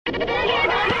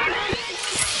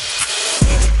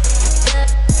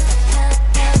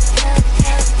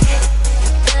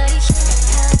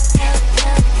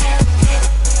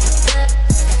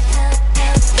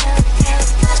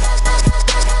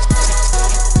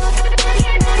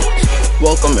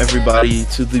Welcome everybody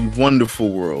to the wonderful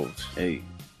world Hey,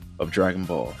 of Dragon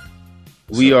Ball.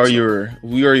 We are your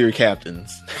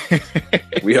captains.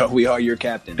 we are your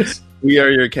captains. We are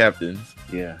your captains.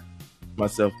 Yeah.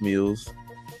 Myself, Meals.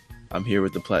 I'm here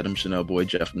with the Platinum Chanel boy,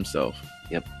 Jeff himself.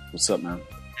 Yep. What's up, man?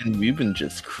 And we've been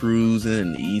just cruising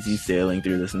and easy sailing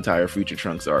through this entire Future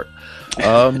Trunks arc.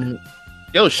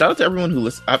 Yo, shout out to everyone who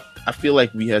listened. I feel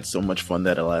like we had so much fun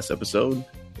that last episode.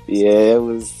 Yeah, it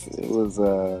was.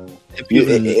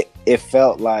 It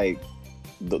felt like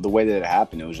the way that it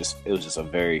happened. It was just a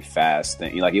very fast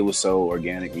thing. Like, it was so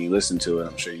organic when you listen to it.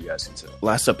 I'm sure you guys can too.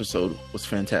 Last episode was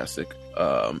fantastic.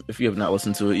 If you have not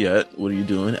listened to it yet, what are you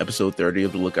doing? Episode 30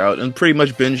 of The Lookout, and pretty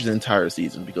much binge the entire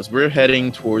season because we're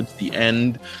heading towards the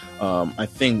end. I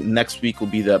think next week will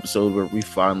be the episode where we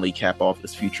finally cap off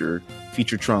this Future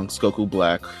Trunks, Goku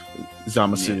Black,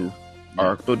 Zamasu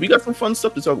arc. But we got some fun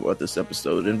stuff to talk about this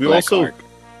episode, and we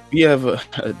have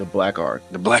the Black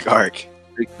Arc. The Black Arc,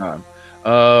 big time.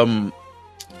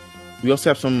 We also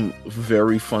have some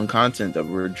very fun content that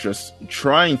we're just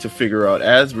trying to figure out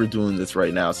as we're doing this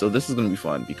right now. So this is going to be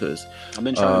fun because I've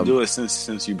been trying to do it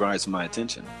since you brought it to my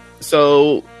attention.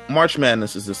 So March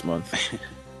Madness is this month.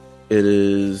 It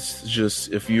is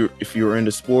just if you're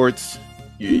into sports,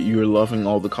 you're loving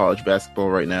all the college basketball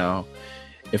right now.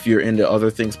 If you're into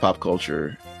other things, pop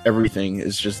culture, everything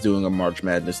is just doing a March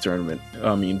Madness tournament.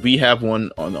 I mean, we have one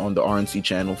on the RNC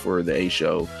channel for the A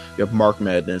show. You have Mark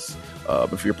Madness.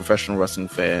 If you're a professional wrestling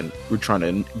fan, we're trying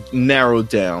to narrow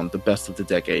down the best of the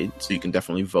decade, so you can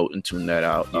definitely vote and tune that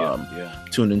out.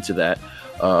 Tune into that.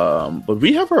 But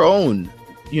we have our own,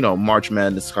 March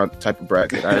Madness type of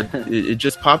bracket. It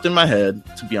just popped in my head,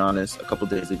 to be honest, a couple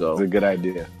days ago. It's a good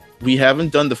idea. We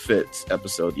haven't done the Fits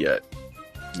episode yet,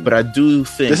 but I do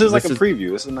think this is like a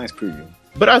preview. This is a nice preview.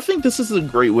 But I think this is a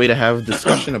great way to have a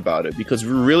discussion about it because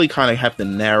we really kind of have to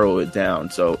narrow it down.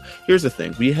 So here's the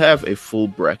thing. We have a full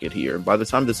bracket here. By the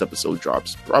time this episode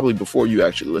drops, probably before you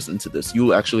actually listen to this,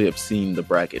 you'll actually have seen the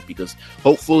bracket because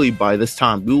hopefully by this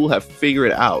time we will have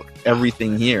figured out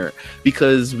everything here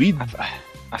because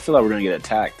I feel like we're going to get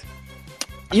attacked.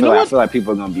 I feel like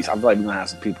people are going to be... I feel like we're going to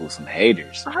have some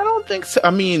haters. I don't think so.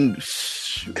 I mean...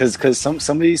 Because some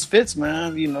of these fits, man, I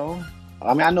mean,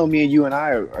 I know me and you and I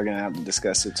are going to have to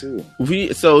discuss it too.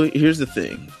 So here's the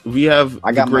thing. We have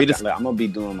I'm going to be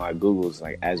doing my Googles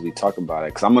like as we talk about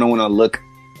it because I'm going to want to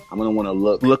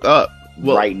look up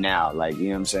right now. Like, you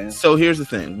know what I'm saying? So here's the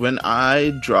thing. When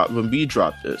we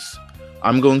drop this,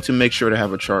 I'm going to make sure to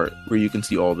have a chart where you can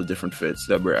see all the different fits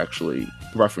that we're actually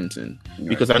referencing. Right.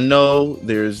 Because I know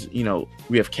there's,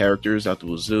 we have characters out the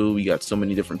wazoo. We got so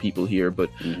many different people here, but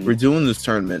we're doing this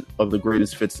tournament of the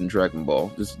greatest fits in Dragon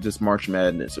Ball. This March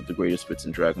Madness of the greatest fits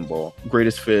in Dragon Ball.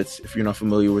 Greatest fits, if you're not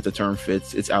familiar with the term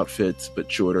fits, it's outfits,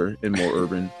 but shorter and more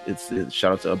urban. It's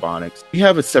shout out to Ebonics. We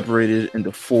have it separated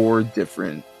into 4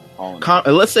 different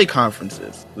let's say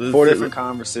conferences. 4 different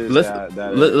conferences.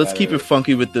 Let's keep it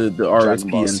funky with the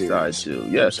RSP inside too.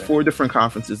 Yes, 4 different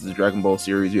conferences. The Dragon Ball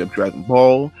series. You have Dragon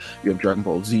Ball, you have Dragon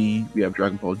Ball Z, we have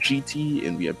Dragon Ball GT,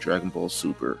 and we have Dragon Ball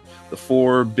Super. The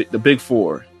big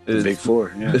four. The big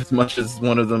 4. Yeah. As much as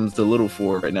one of them's the little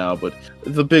 4 right now, but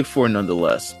the big 4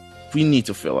 nonetheless. We need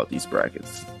to fill out these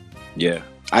brackets. Yeah.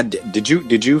 Did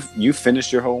you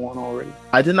finish your whole one already?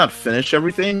 I did not finish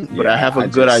everything, but I have a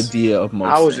good idea of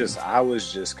most. I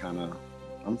was just kind of,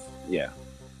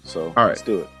 So all right, let's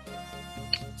do it.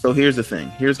 So here's the thing.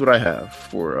 Here's what I have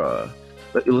for.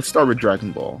 Let's start with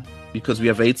Dragon Ball because we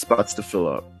have 8 spots to fill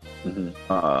up.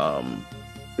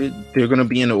 They're going to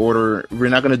be in the order. We're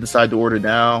not going to decide the order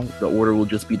now. The order will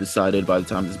just be decided by the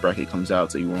time this bracket comes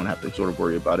out, so you won't have to sort of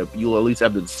worry about it. But you'll at least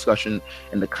have the discussion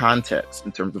and the context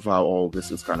in terms of how all this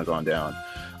has kind of gone down.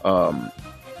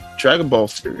 Dragon Ball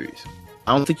series.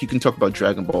 I don't think you can talk about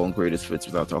Dragon Ball and greatest fits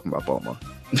without talking about Bulma.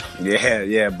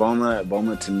 yeah.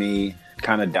 Bulma to me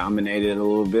kind of dominated a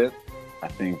little bit. I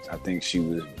think she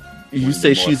was. You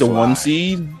say she's a 1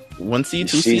 seed? 1 seed,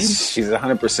 2 seed? She's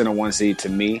 100% a 1 seed to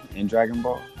me in Dragon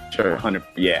Ball. Sure. 100.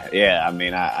 Yeah. I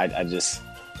mean, I just.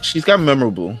 She's got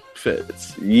memorable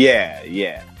fits. Yeah.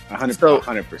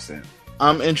 100%.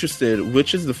 I'm interested.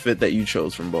 Which is the fit that you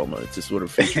chose from Bulma to sort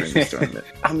of feature in this tournament?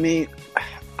 I mean,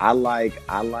 I like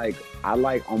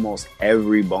almost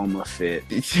every Bulma fit.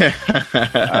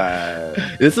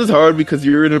 This is hard because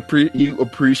you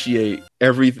appreciate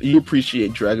everything. You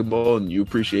appreciate Dragon Ball and you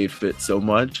appreciate Fit so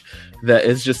much that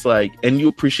it's just like, and you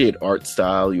appreciate art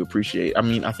style. You appreciate. I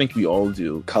mean, I think we all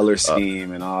do. Color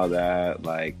scheme and all that.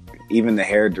 Like even the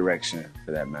hair direction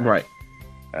for that matter. Right.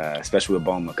 Especially with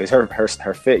Bulma, because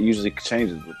her fit usually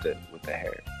changes with the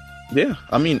hair. Yeah,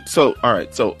 I mean, so all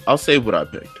right, so I'll say what I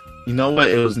picked. You know what?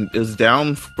 It's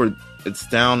down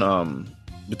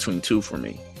between two for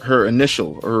me. Her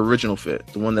original fit,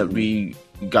 the one that we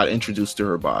got introduced to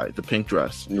her by, the pink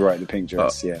dress. You're right, the pink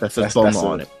dress. Yeah, that says Boma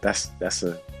on it. That's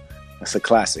a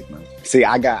classic, man. See,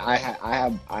 I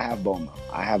have Boma.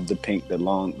 I have the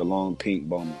long pink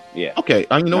Boma. Yeah. Okay.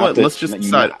 You know what? Let's just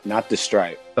decide. Not the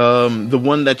stripe. The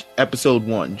one that episode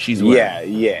 1 she's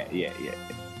wearing. Yeah.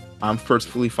 I'm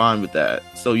perfectly fine with that.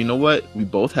 So you know what? We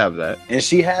both have that. And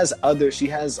she has a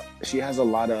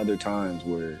lot of other times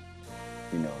where,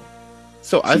 you know.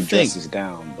 So I think dresses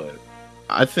down, but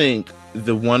I think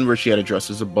the one where she had a dress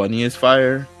as a bunny is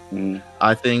fire. Mm-hmm.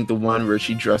 I think the one where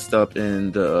she dressed up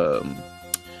in the,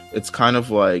 it's kind of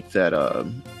like that.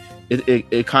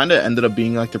 It kind of ended up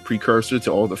being like the precursor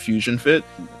to all the fusion fit.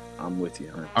 I'm with you.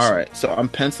 100%. All right, so I'm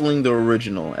penciling the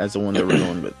original as the one that we're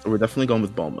going with. We're definitely going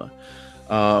with Boma.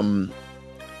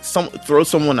 Throw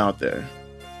someone out there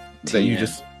that you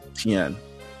just Tien.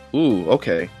 Ooh,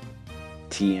 okay.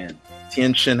 Tien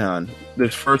Shinhan, the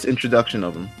first introduction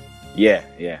of him. Yeah.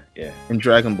 In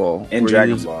Dragon Ball.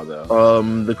 Ball, though.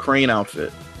 The crane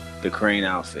outfit. The crane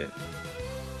outfit.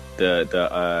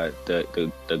 The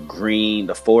green,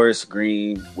 the forest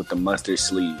green with the mustard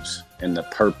sleeves and the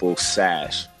purple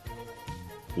sash.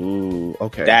 Ooh,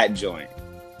 okay. That joint.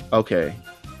 Okay.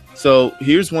 So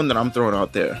here's one that I'm throwing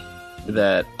out there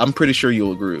that I'm pretty sure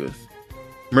you'll agree with.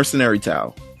 Mercenary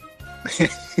Tao.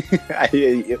 I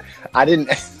didn't.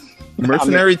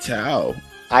 Mercenary Tao.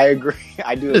 I agree.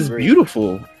 I do agree. It's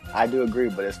beautiful. I do agree,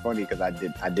 but it's funny because I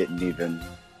didn't even.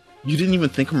 You didn't even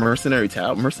think of Mercenary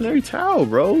Tao? Mercenary Tao,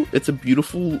 bro. It's a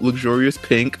beautiful, luxurious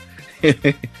pink.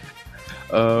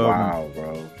 Wow,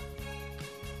 bro.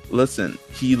 Listen,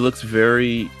 he looks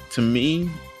very, to me,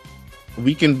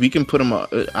 we can put him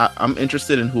up. I'm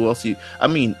interested in who else the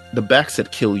back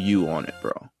said Kill You on it,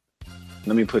 bro.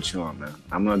 Let me put you on, man.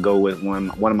 I'm going to go with one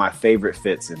of my favorite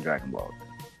fits in Dragon Ball.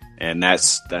 And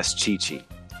that's Chi-Chi.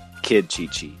 Kid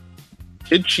Chi-Chi.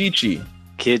 Kid Chi-Chi.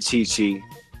 Kid Chi-Chi.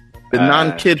 The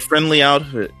non-kid friendly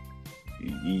outfit.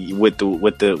 With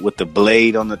the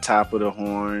blade on the top of the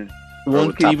horn.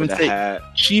 One could even say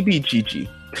Chibi Chi-Chi.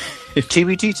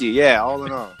 Chibi Chi-Chi, yeah, all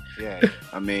in all. Yeah.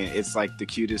 I mean, it's like the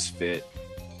cutest fit.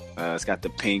 It's got the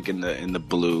pink and the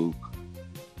blue.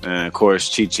 And of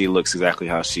course, Chi-Chi looks exactly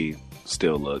how she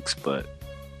still looks, but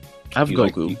I have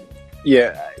Goku.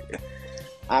 Yeah.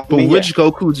 Which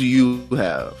Goku do you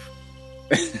have?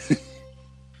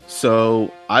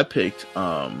 So I picked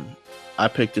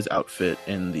his outfit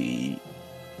in the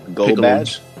Gold Piccolo,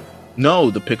 badge.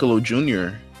 No, the Piccolo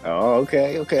Junior. Oh,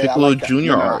 okay. Piccolo like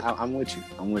Junior arc. I'm with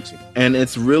you. And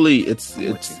it's really it's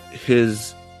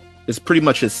pretty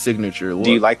much his signature look.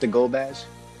 Do you like the gold badge?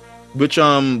 Which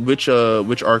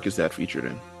arc is that featured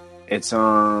in? It's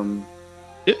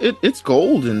It's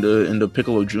gold in the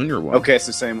Piccolo Junior one. Okay, it's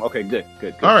the same. Okay, good.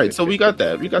 All right, so we got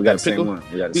that. We got that Piccolo.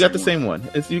 We got the same one.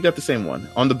 You got the same one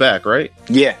on the back, right?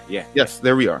 Yeah. Yes,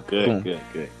 there we are. Good, boom.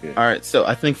 Good. All right, so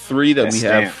I think 3 that we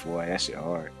have. Boy, that shit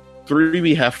hard. 3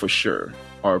 we have for sure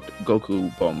are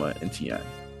Goku, Boma, and Tien,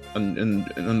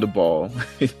 and the ball.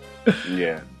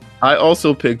 Yeah. I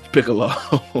also picked Piccolo.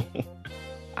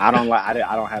 I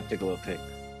don't have Piccolo picked.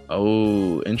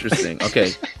 Oh, interesting.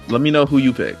 Okay, let me know who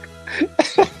you pick.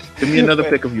 Give me another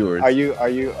pick of yours. Are you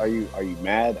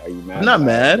mad? I'm not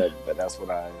mad. But that's what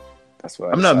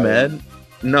I'm not mad.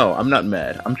 No, I'm not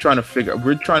mad. I'm trying to figure.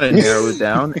 We're trying to narrow it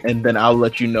down, and then I'll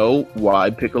let you know why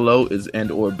Piccolo is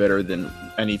or better than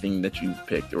anything that you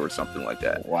picked or something like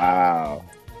that. Wow.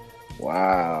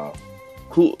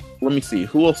 Who? Let me see.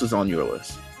 Who else is on your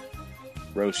list?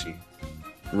 Roshi.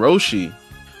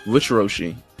 Which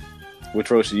Roshi? Which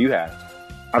Roshi you have?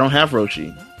 I don't have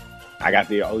Roshi. I got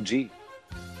the OG.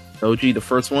 OG, the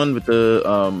first one with the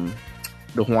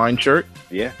Hawaiian shirt.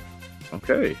 Yeah.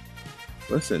 Okay.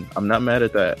 Listen, I'm not mad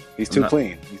at that. He's too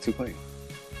clean. This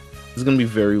is gonna be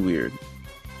very weird.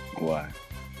 Why?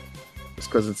 It's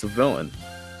because it's a villain.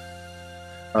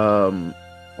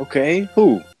 Okay.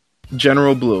 Who?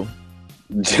 General Blue.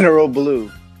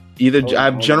 I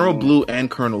have General Blue and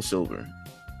Colonel Silver.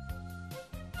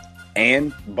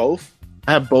 And both?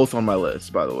 I have both on my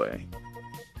list, by the way.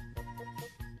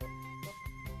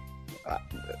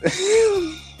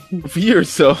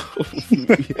 So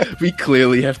we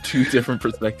clearly have 2 different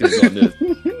perspectives on this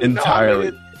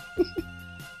entirely.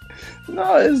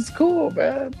 No, it's cool,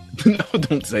 man. No,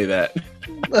 don't say that.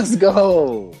 Let's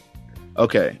go.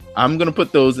 Okay, I'm gonna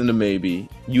put those into maybe.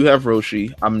 You have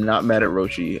Roshi. I'm not mad at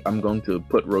Roshi. I'm going to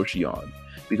put Roshi on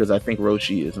because I think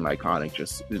Roshi is an iconic,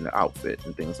 just in the outfit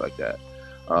and things like that.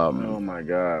 Oh my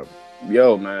god,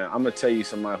 yo, man! I'm gonna tell you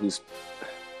somebody who's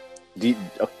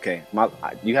Okay,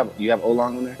 you have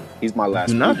Oolong in there. He's my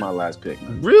last. He's my last pick.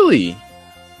 Man. Really?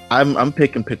 I'm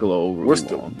picking Piccolo over.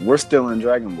 We're still in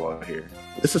Dragon Ball here.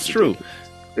 This is true.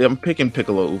 I'm picking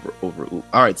Piccolo over.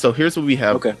 All right, so here's what we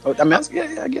have. Okay,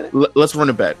 I get it. Let's run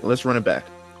it back.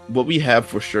 What we have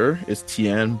for sure is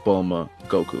Tien, Bulma,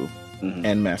 Goku,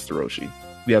 and Master Roshi.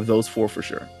 We have those 4 for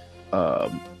sure.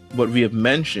 What we have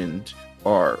mentioned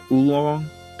are Oolong,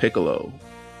 Piccolo,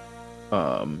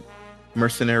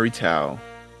 Mercenary Tao,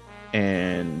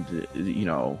 and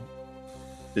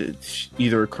it's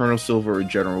either Colonel Silver or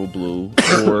General Blue.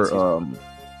 Or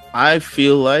I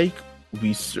feel like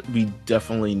we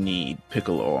definitely need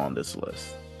Piccolo on this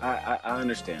list. I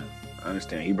understand.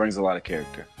 He brings a lot of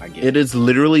character. I get it. Is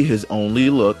literally his only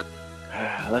look.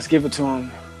 Let's give it to him.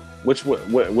 Which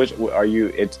are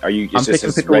you? I'm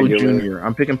picking Piccolo Jr.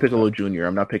 I'm picking Piccolo Jr.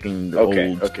 I'm not picking the old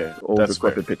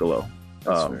decrepit Piccolo.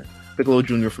 Piccolo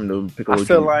Jr. from the Piccolo. I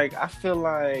feel like I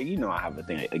have a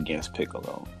thing against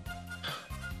Piccolo.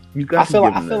 You got. I feel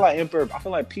like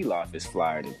Pilaf is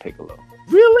flyer than Piccolo.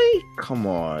 Really? Come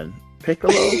on,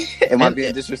 Piccolo. Am I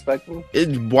being disrespectful?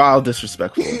 It's wild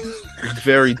disrespectful.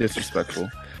 Very disrespectful.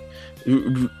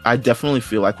 I definitely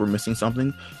feel like we're missing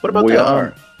something. What about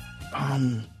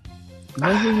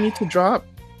what do we need to drop?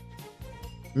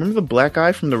 Remember the black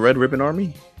guy from the Red Ribbon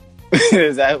Army?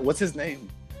 What's his name?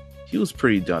 He was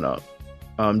pretty done up.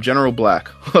 General Black.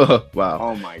 Wow.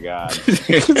 Oh my god.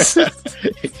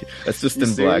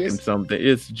 Assistant Black and something.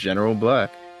 It's General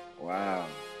Black. Wow.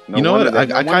 You know what?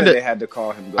 I kind of had to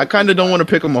call him. I kind of don't want to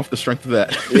pick him off the strength of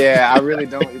that. Yeah, I really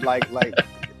don't like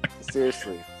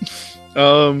seriously.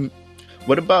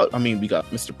 What about? I mean, we got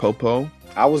Mr. Popo.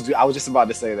 I was just about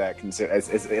to say that.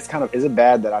 It's kind of, is it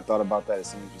bad that I thought about that as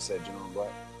soon as you said General Black?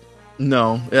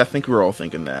 No, I think we're all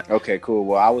thinking that. Okay, cool.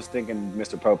 Well, I was thinking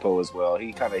Mr. Popo as well.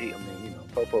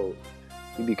 Popo,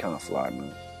 he'd be kind of fly,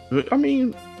 man. I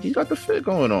mean, he got the fit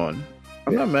going on.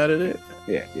 I'm not mad at it.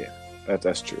 Yeah,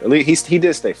 that's true. At least he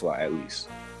did stay fly. At least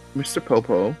Mr.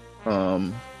 Popo.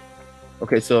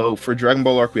 Okay, so for Dragon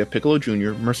Ball Arc, we have Piccolo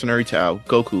Jr., Mercenary Tao,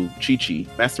 Goku, Chi-Chi,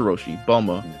 Master Roshi,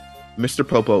 Bulma, Mr.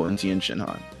 Popo, and Tien Shinhan.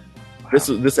 Wow.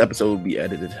 This episode will be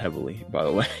edited heavily, by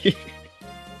the way.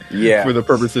 Yeah, for the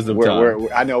purposes of time.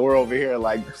 I know we're over here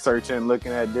like searching,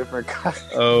 looking at different.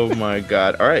 Oh my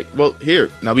god! All right, well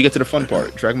now we get to the fun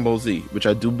part, Dragon Ball Z, which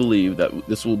I do believe that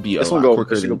this will be a lot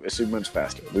quicker. It should be much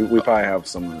faster. We probably have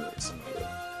some of the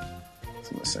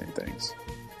same things.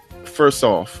 First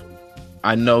off,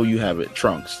 I know you have it,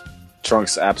 Trunks.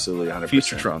 Trunks, absolutely, 100%.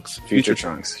 Future Trunks. Future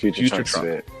Trunks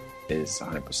fit is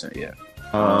 100%. Yeah.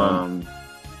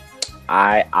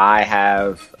 I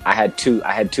had two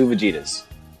Vegetas.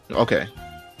 Okay.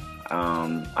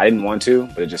 I didn't want to,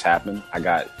 but it just happened. I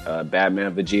got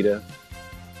Batman Vegeta.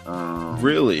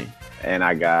 Really? And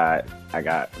I got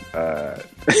brown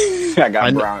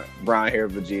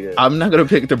haired Vegeta. I'm not gonna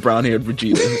pick the brown haired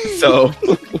Vegeta. So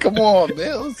come on,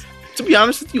 Mills. To be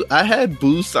honest with you, I had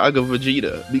Buu Saga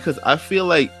Vegeta because I feel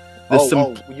like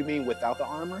you mean without the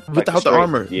armor? Without the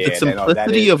armor, the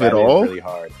simplicity of it all. Really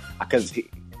hard because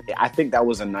I think that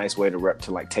was a nice way to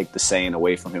like take the Saiyan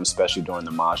away from him, especially during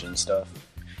the Majin stuff.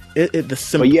 The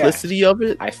simplicity of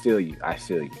it. I feel you.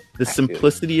 The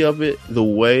simplicity of it, the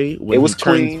way when it was he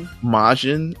turns clean.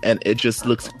 Majin and it just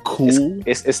looks cool.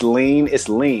 It's lean. It's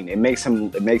lean. It makes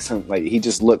him like he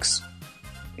looks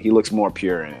more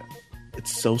pure in it.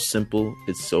 It's so simple.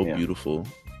 It's so beautiful.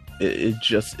 It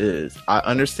just is. I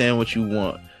understand what you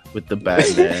want with the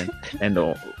Batman and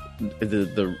the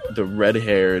red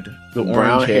haired, the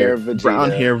brown hair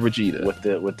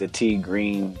Vegeta with the tea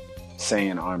green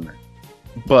Saiyan armor.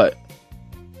 But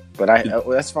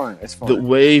that's fine. It's fine. The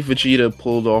way Vegeta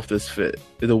pulled off this fit,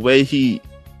 the way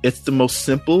it's the most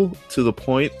simple to the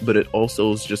point, but it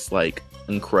also is just like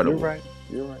incredible.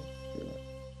 You're right.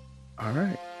 All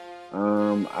right.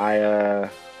 I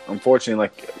unfortunately,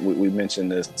 like we mentioned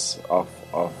this off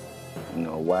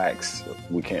wax.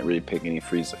 We can't really pick any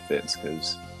Frieza fits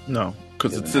because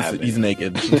he's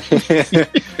naked.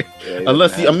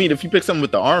 Unless if you pick something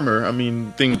with the armor,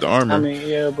 thing with the armor.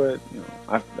 But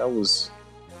that was.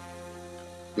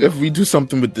 If we do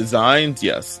something with designs,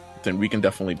 yes, then we can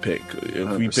definitely pick. If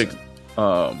 100%. We pick,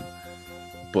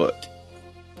 but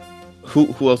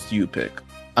who else do you pick?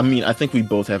 I think we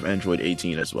both have Android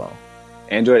 18 as well.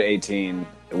 Android 18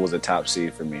 was a top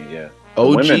seed for me. Yeah.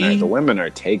 OG. The women are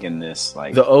taking this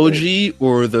like the OG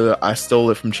or the I stole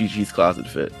it from Chi-Chi's closet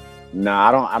fit.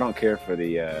 Nah, I don't care for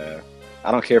the.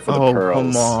 I don't care for the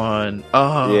pearls. Come on.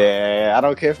 Yeah, I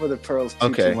don't care for the pearls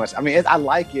too much. I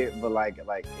like it, but like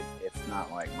it's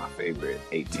not like my favorite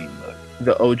 18 look.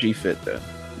 The OG fit though.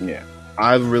 Yeah.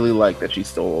 I really like that she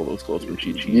stole all those clothes from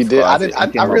Chi Chi. You did. I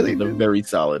really did. A very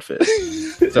solid fit.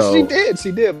 So,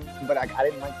 she did. But I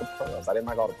didn't like the pearls. I didn't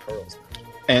like all the pearls.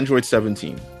 Android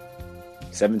 17.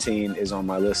 17 is on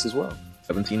my list as well.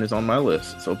 17 is on my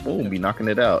list. So boom, we knocking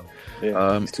it out.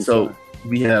 Yeah, so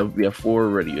we have 4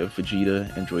 already. We have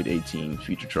Vegeta, Android 18,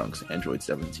 Future Trunks, Android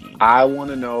 17. I want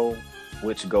to know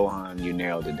which Gohan you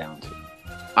narrowed it down to.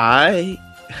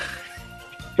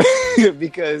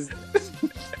 Because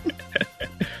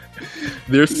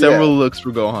there's several looks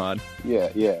for Gohan. Yeah.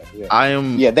 I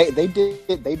am. Yeah, they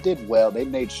did well. They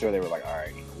made sure they were like, all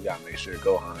right, we gotta make sure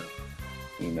Gohan,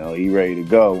 he ready to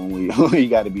go when we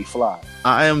got to be fly.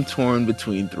 I am torn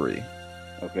between 3.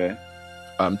 Okay.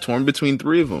 I'm torn between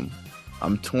 3 of them.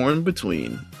 I'm torn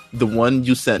between the one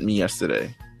you sent me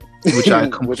yesterday, which I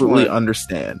completely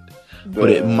understand, but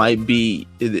it might be,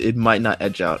 it might not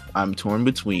edge out. I'm torn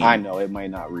between. I know it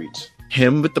might not reach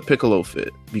him with the Piccolo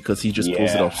fit because he just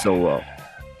pulls it off so well.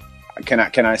 Can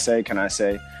I say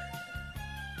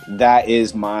that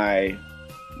is my,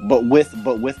 but with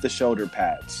the shoulder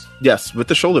pads. Yes, with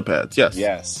the shoulder pads.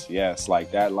 Yes.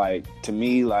 Like that. Like to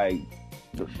me, like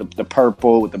the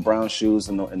purple with the brown shoes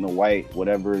and the white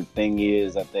whatever thing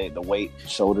is that the weight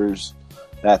shoulders.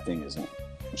 That thing is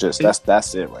just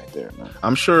that's it right there, man.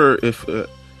 I'm sure if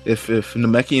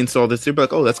Namekian saw this, they'd be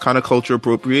like, "Oh, that's kind of culture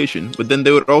appropriation." But then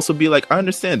they would also be like, "I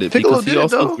understand it Piccolo because he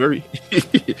also very."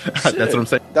 That's what I'm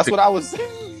saying. That's what I was.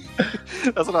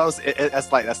 That's what I was.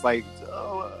 That's like.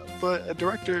 Oh, but a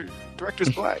director's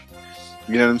black.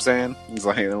 You know what I'm saying? It's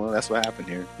like, that's what happened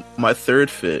here. My third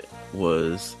fit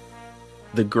was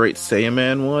the Great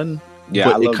Saiyaman one.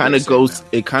 Yeah, but it kind of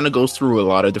goes through a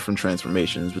lot of different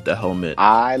transformations with the helmet.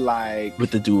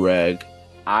 With the do-rag.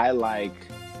 I like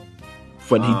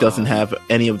when he doesn't have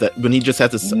any of that. When he just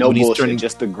has to. No when bullshit. He's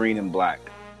just the green and black.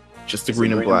 Just the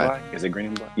green and black. Is it green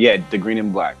and black? Yeah, the green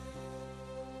and black.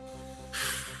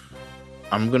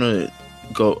 I'm gonna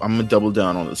double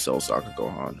down on the Cell Soccer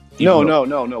Gohan.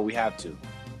 No. We have to.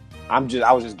 I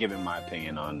was just giving my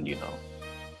opinion on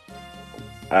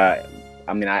I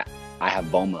have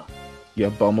Bulma. You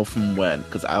have Bulma from when?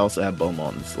 Because I also have Bulma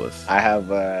on this list. I have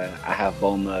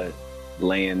Bulma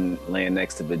laying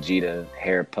next to Vegeta,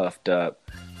 hair puffed up,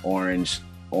 orange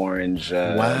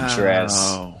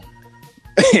dress,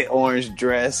 orange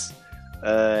dress,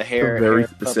 hair very hair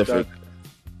specific.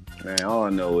 Man, all I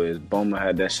know is Bulma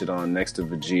had that shit on next to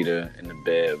Vegeta in the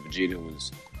bed. Vegeta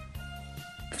was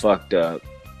fucked up.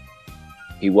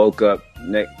 He woke up,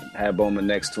 had Bulma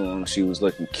next to him. She was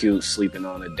looking cute, sleeping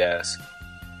on the desk.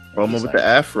 Bulma with the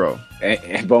afro.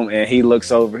 And he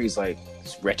looks over. He's like,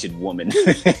 this wretched woman.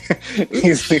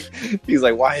 he's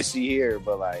like, why is she here?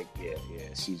 But like, yeah.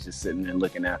 She's just sitting there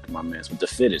looking after my man. But the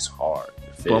fit is hard.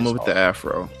 Bulma with the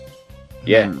afro.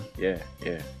 Yeah.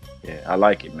 I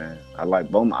like it, man. I like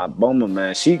Bulma. Bulma,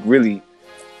 man.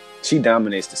 She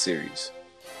dominates the series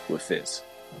with fits.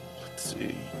 Let's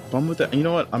see. Bulma with that. You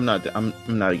know what? I'm not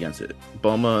against it.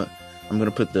 Bulma. I'm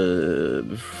gonna put the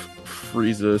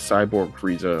Frieza Cyborg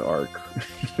Frieza arc.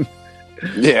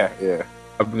 Yeah.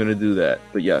 I'm gonna do that.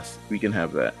 But yes, we can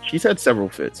have that. She's had several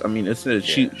fits. I mean,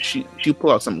 she'll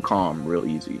pull out something calm real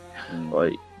easy,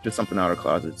 like just something out of her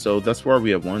closet. So that's where we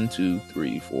have 1, 2,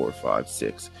 3, 4, 5,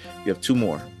 6. You have 2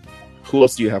 more. Who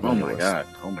else do you have on your list?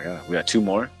 Oh my god. We got 2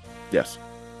 more? Yes.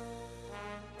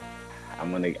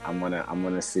 I'm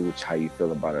gonna see how you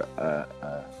feel about a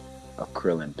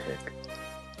Krillin pick.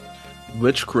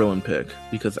 Which Krillin pick?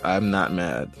 Because I'm not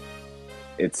mad.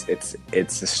 It's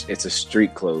a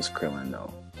street clothes Krillin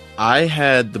though. I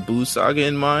had the Blue Saga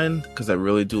in mind because I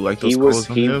really do like those colors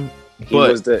on him. That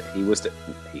was the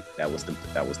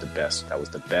best. That was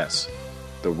the best.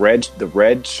 The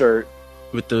red shirt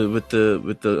with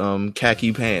the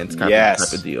khaki pants kind of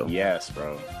type of deal. Yes,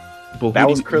 bro. But that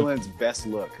was Krillin's best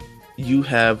look. You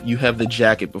have the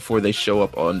jacket before they show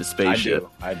up on the spaceship.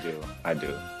 I do.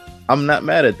 I'm not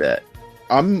mad at that.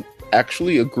 I'm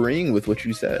actually agreeing with what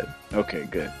you said. Okay,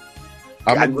 good.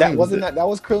 That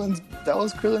was Krillin's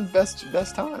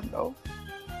best time though.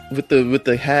 With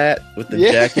the hat, with the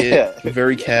jacket,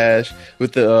 very cash,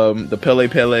 with the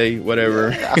Pele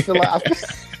whatever. Yeah, I feel like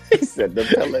he said the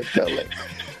Pele.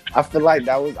 I feel like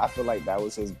that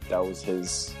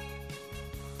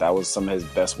was some of his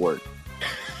best work.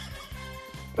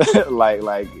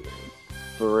 like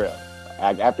for real.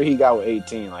 After he got with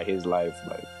 18, like his life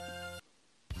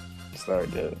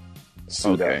started to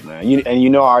suit up, man.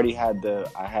 I already had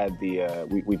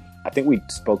I think we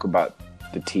spoke about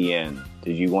the TN.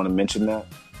 Did you want to mention that?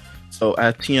 So I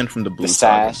had TN from the Blue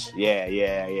sash. Yeah.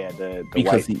 The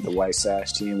white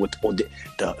sash TN with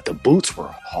the boots were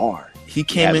hard. He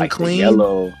came in clean.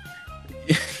 Yellow.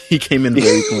 he came in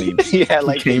very clean. He had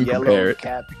like the came yellow prepared.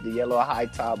 cap, the yellow high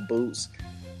top boots,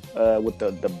 with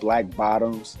the black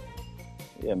bottoms.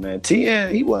 Yeah, man.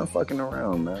 Tien, he wasn't fucking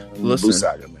around, man. Listen. Buu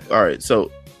Saga, man. All right,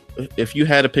 so if you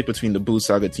had to pick between the Buu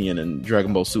Saga Tien and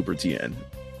Dragon Ball Super Tien,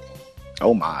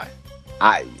 Oh my,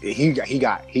 he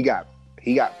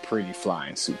got pretty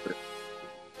flying super.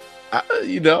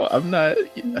 I'm not.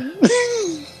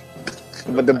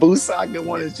 But the Buu Saga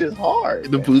one is just hard.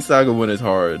 The man. Buu Saga one is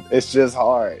hard. It's just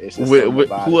hard. It's just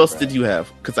Who else did you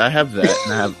have? Because I have that,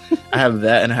 and I have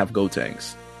that, and I have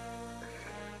Gotenks.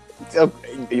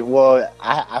 Well,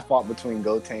 I fought between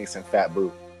Gotenks and Fat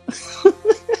Buu.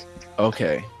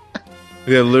 Okay,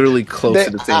 they're literally close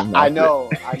to the same. I know.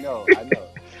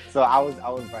 So I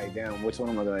was like, damn, which one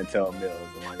am I going to tell Mills?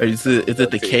 Is it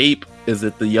the cape? Is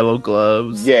it the yellow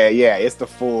gloves? Yeah, it's the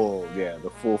full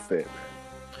fit, man.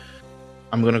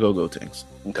 I'm gonna go Gotenks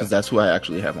because that's who I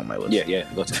actually have on my list. Yeah,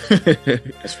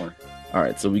 Gotenks. That's fine. All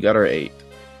right, so we got our 8.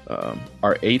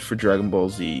 Our 8 for Dragon Ball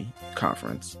Z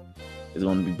conference is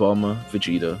going to be Bulma,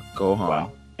 Vegeta,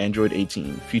 Gohan, Android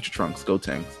 18, Future Trunks,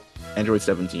 Gotenks, Android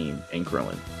 17, and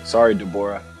Krillin. Sorry,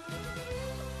 Deborah.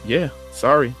 Yeah,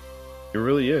 sorry. It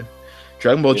really is.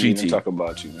 Dragon Ball Didn't GT. even talk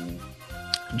about you, man.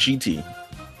 GT.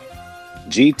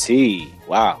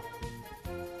 Wow.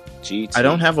 GT. I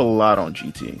don't have a lot on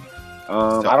GT.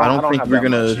 I don't think we're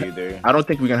gonna. I don't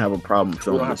think we're gonna have a problem We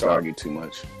filling don't have this to out. argue too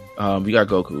much. We got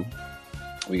Goku.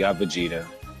 We got Vegeta.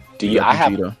 We got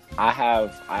Vegeta. I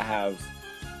have.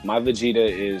 My Vegeta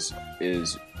is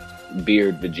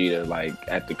beard Vegeta, like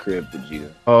at the crib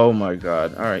Vegeta. Oh my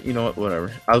god! All right, you know what?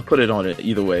 Whatever. I'll put it on it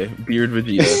either way. Beard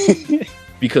Vegeta,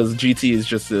 because GT is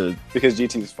just because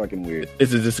GT is fucking weird.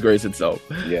 It's a disgrace itself.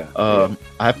 Yeah.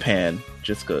 I have Pan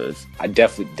just cause. I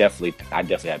definitely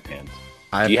have Pan.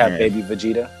 Do you have Baby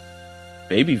Vegeta?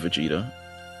 Baby Vegeta.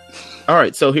 All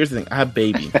right, so here's the thing. I have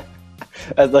Baby.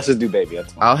 Let's just do Baby.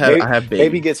 That's fine. I have Baby.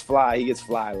 Baby gets fly. He gets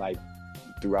fly like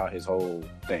throughout his whole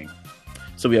thing.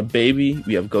 So we have Baby,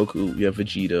 we have Goku, we have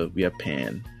Vegeta, we have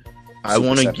Pan. I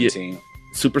want to get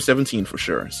Super 17 for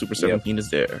sure. Super 17 is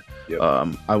there. Yep.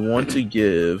 I want to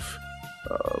give.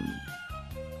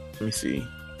 Let me see.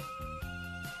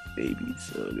 Baby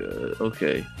Saga.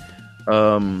 Okay.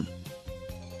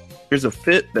 There's a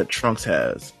fit that Trunks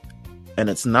has, and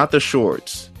it's not the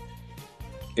shorts.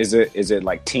 Is it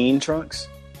like teen Trunks?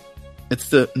 It's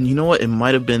the. You know what? It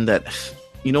might have been that.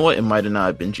 You know what? It might have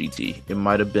not been GT. It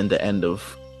might have been the end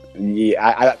of.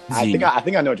 Yeah, I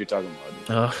think I know what you're talking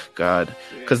about. Oh God,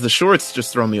 because the shorts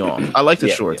just throw me off. I like the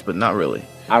shorts, but not really.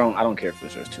 I don't care for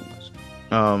the shorts too much.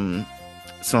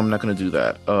 So I'm not gonna do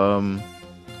that.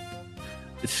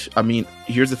 I mean,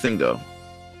 here's the thing though.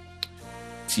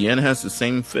 Tien has the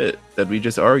same fit that we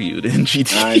just argued in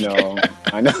GT.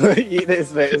 I know.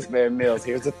 It's man Mills.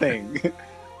 Here's the thing.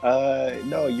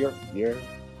 No, you're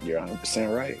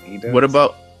 100% right. He does. What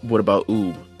about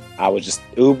Oob?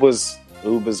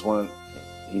 Oob is one.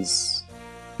 He's.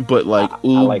 But like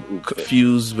Oob, I like Oob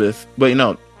fused with. Wait,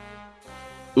 no.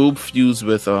 Oob fused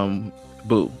with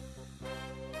Buu.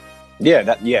 Yeah,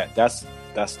 that's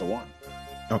the one.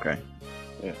 Okay.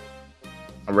 Yeah.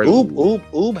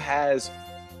 Oob has.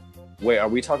 Wait, are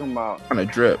we talking about kind of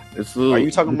drip? It's little. Are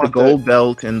you talking about the gold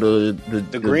belt and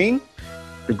the green?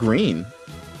 The green.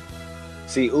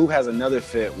 See, Oob has another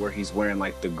fit where he's wearing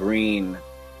like the green.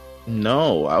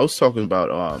 No, I was talking about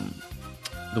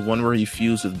the one where he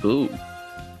fused with Buu.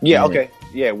 Yeah. Okay.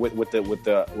 Yeah, with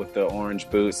the orange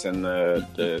boots and the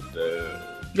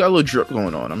You got a little drip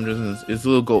going on. It's a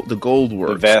little gold. The gold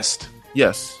works. The vest.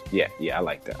 Yes. Yeah. I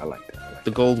like that.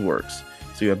 The gold works.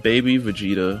 So you have Baby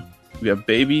Vegeta. We have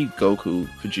Baby Goku,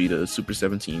 Vegeta, Super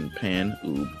 17, Pan,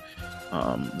 Oob.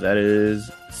 That is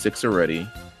 6 already.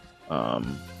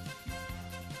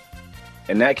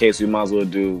 In that case, we might as well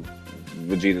do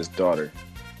Vegeta's daughter,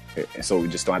 and so we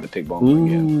just don't have to pick Bulma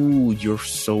again. Ooh, you're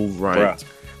so right. Bruh.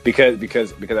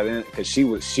 Because she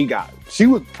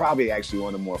was probably actually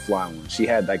one of the more fly ones. She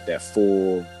had like that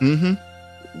full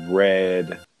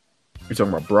red. You're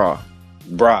talking about bra.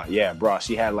 Yeah, bra.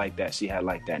 She had like that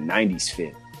 90s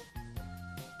fit.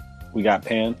 We got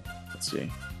Pan. Let's see.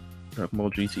 Dragon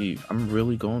Ball GT. I'm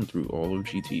really going through all of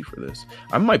GT for this.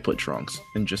 I might put Trunks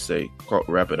and just say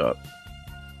wrap it up.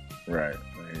 Right.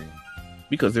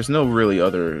 Because there's no really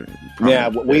other. Yeah,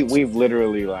 we've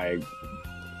literally like.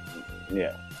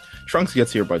 Yeah. Trunks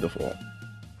gets here by default.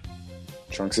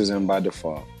 Trunks is in by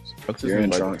default. You're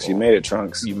in Trunks. You made it,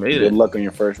 Trunks. You made it. Good luck on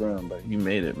your first round, buddy. You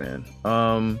made it, man.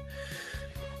 And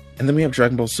then we have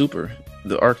Dragon Ball Super,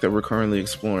 the arc that we're currently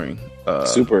exploring.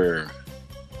 Super.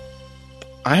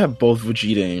 I have both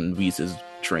Vegeta and Whis'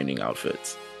 training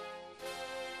outfits.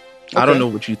 I don't know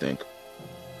what you think.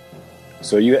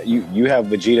 So you have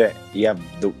Vegeta. You have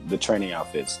the training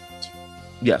outfits.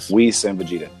 Yes. Whis and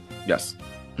Vegeta. Yes.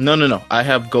 No. I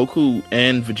have Goku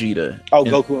and Vegeta. Oh,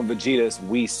 Goku and Vegeta's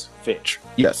Whis fit.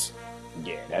 Yes.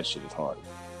 Yeah, that shit is hard.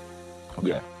 Okay.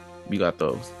 Yeah. We got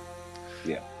those.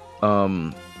 Yeah.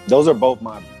 Those are both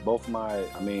my.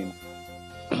 I mean,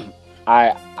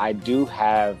 I do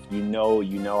have.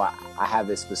 I have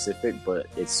it specific, but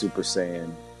it's Super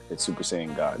Saiyan. It's Super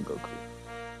Saiyan God Goku.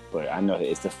 But I know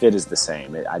the fit is the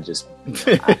same. It's just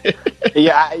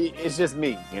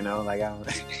me, like I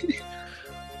don't.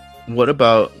 What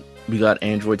about we got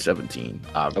Android 17?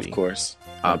 Obvi. Of course,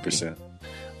 100%.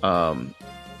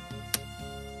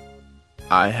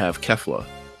 I have Kefla.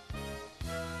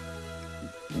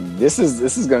 This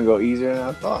is gonna go easier than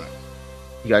I thought.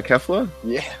 You got Kefla?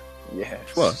 Yeah.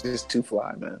 It's just too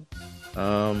fly, man.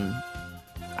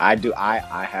 I do. I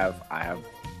have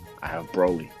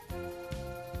Broly.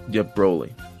 Yep,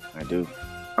 Broly. I do.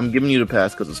 I'm giving you the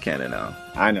pass because it's canon now.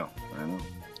 I know.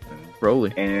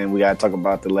 Broly. And we gotta talk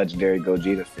about the legendary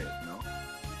Gogeta fit.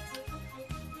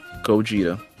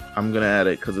 Gogeta. I'm gonna add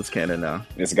it because it's canon now.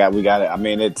 We got it. I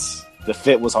mean, the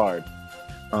fit was hard.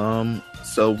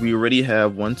 So we already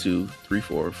have 1, 2, 3,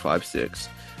 4, 5, 6.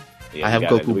 Yeah, I have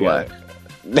Goku Black.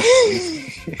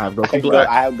 I have Goku Black.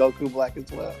 I have Goku Black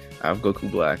as well. I have Goku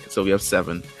Black. So we have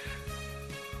 7.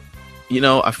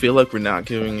 I feel like we're not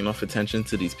giving enough attention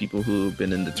to these people who have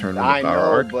been in the tournament power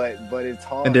arc. But it's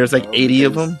hard. And there's like 80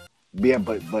 of them. Yeah,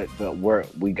 but we're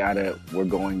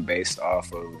going based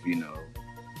off of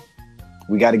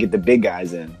we got to get the big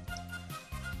guys in.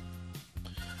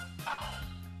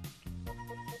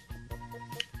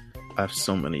 I have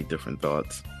so many different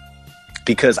thoughts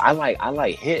because I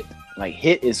like Hit. Like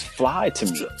Hit is fly to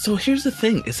me. So here's the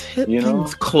thing: is Hit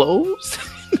things clothes?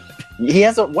 He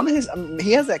has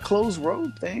he has that closed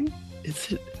robe thing.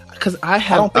 Is it? Because I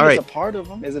have. I don't think it's a part of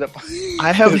him. Is it a?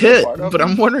 I have Hit, but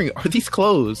I'm wondering: are these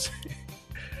clothes?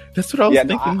 That's what I was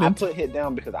thinking. No, I put Hit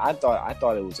down because I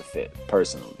thought it was a fit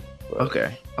personally.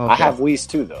 Okay. I have Whis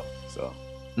too though. So.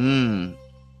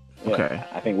 Okay.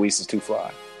 I think Whis is too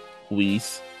fly.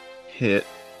 Whis, Hit,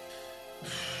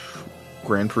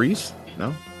 Grand Priest.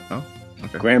 No.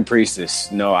 Okay. Grand Priest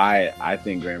is no. I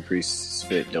think Grand Priest's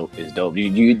fit is dope. Do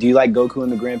you like Goku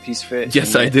in the Grand Priest fit?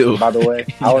 Yes, I do. By the way,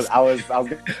 yes. I was.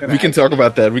 We can talk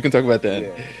about that.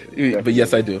 Yeah, but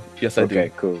yes, I do. Yes, I do.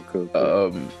 Okay, cool.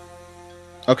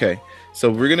 Okay,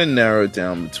 so we're gonna narrow it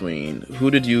down between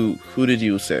who did you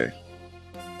say?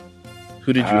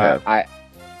 Who did you have? The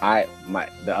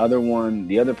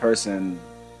other person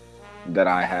that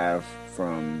I have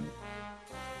from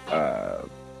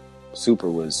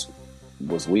Super was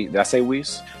Whis. Did I say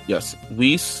Whis? Yes,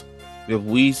 Whis. We have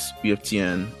Whis. We have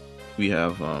Tien. We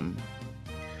have.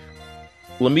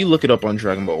 Let me look it up on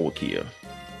Dragon Ball Wikia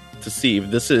to see if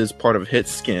this is part of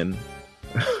Hit's skin.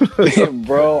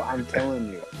 Bro, I'm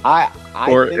telling you,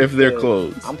 or if they're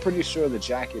clothes. I'm pretty sure the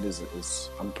jacket is.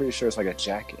 I'm pretty sure it's like a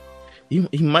jacket. He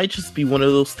might just be one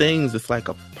of those things. It's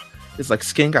like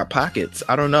skin got pockets.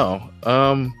 I don't know.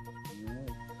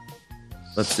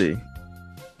 Let's see.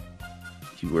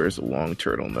 He wears a long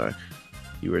turtleneck.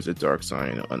 He wears a dark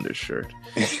sign undershirt.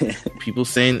 People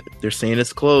they're saying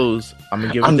it's clothes. I'm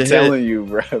gonna give it to Hit. I'm telling you,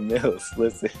 bro, Mills.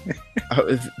 Listen,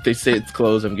 they say it's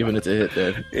clothes. I'm giving it to Hit.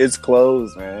 Then it's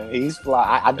clothes, man. He's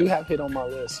fly. I do have Hit on my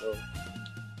list, so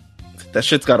that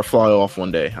shit's got to fly off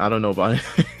one day. I don't know about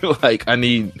it. Like I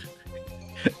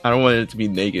don't want it to be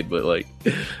naked, but like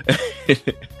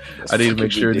I need to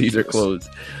make sure these are clothes.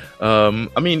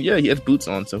 I mean, yeah, he has boots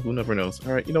on, so who never knows.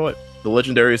 All right, you know what? The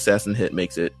legendary assassin Hit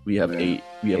makes it. We have 8.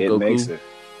 We have Goku,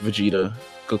 Vegeta,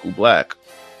 Goku Black,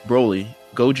 Broly,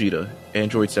 Gogeta,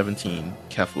 Android 17,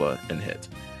 Kefla, and Hit.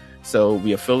 So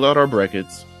we have filled out our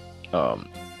brackets. By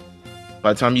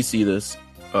the time you see this,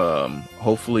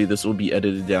 hopefully this will be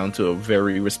edited down to a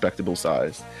very respectable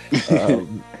size,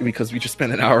 because we just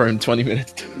spent an hour and 20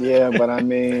 minutes. Yeah, but I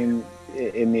mean,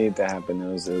 it needed to happen.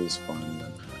 It was fun.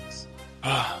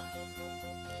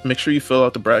 Make sure you fill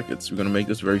out the brackets. We're gonna make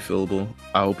this very fillable.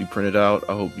 I hope you print it out.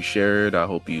 I hope you share it. I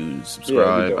hope you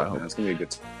subscribe. I hope it's gonna be a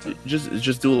good time.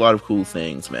 Just do a lot of cool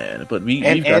things, man. But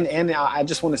and I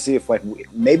just want to see if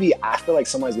maybe I feel like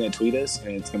somebody's gonna tweet us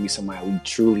and it's gonna be somebody we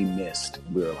truly missed.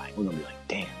 We're gonna be like,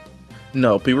 damn.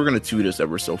 No, people are gonna tweet us that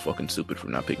we're so fucking stupid for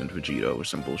not picking Vegeta or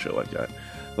some bullshit like that.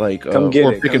 Like or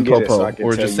picking Popo,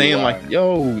 or just saying like,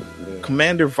 "Yo,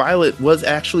 Commander Violet was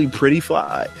actually pretty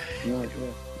fly." Yeah,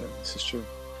 this is true.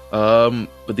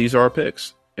 But these are our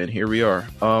picks, and here we are.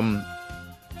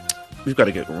 We've got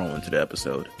to get rolling to the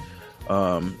episode.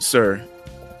 Sir,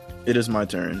 it is my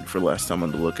turn for last time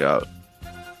on the lookout.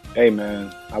 Hey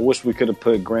man, I wish we could have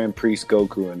put Grand Priest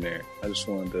Goku in there. I just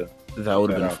wanted to. That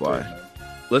would have been fly.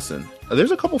 Listen,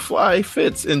 there's a couple fly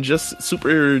fits in just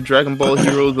Super Dragon Ball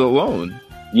Heroes alone.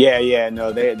 Yeah,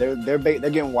 no, they're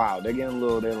getting wild. They're getting a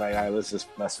little. They're like, all right,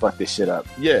 let's fuck this shit up.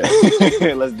 Yeah,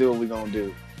 let's do what we gonna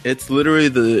do. It's literally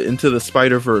the Into the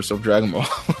Spider-Verse of Dragon Ball.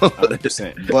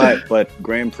 100%. But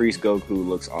Grand Priest Goku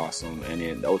looks awesome, and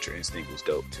then Ultra Instinct was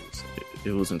dope too. So.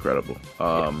 It was incredible.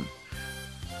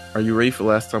 Are you ready for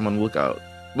Last Time on the Lookout?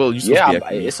 Well,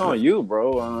 it's on you,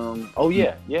 bro.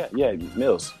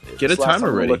 Mills. Get a timer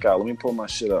ready. Lookout. Let me pull my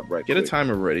shit up right. Get a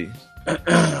timer ready.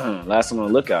 Last Time on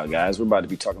the Lookout, guys. We're about to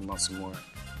be talking about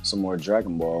some more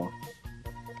Dragon Ball.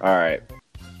 All right,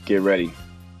 get ready.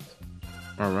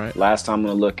 All right. Last Time on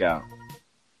the Lookout.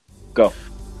 Go.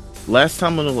 Last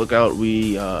Time on the Lookout,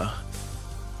 we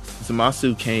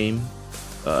Zamasu came.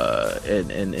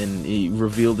 And he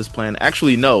revealed his plan.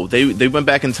 Actually, no, they went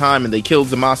back in time and they killed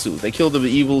Zamasu. They killed the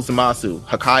evil Zamasu,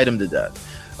 Hakai'd him to death.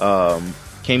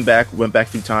 Came back, went back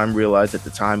through time, realized that the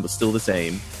time was still the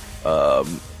same.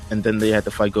 And then they had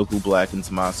to fight Goku Black and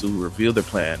Zamasu, who revealed their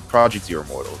plan, Project Zero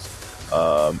Immortals.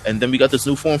 And then we got this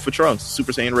new form for Trunks,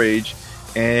 Super Saiyan Rage,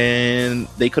 and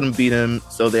they couldn't beat him,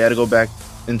 so they had to go back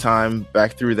in time,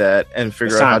 back through that, and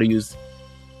figure out how to use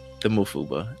the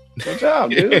Mufuba. Good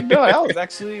job, dude. No, that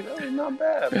was not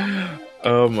bad.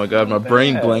 Oh my god, my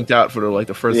brain blanked out for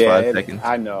the first 5 seconds.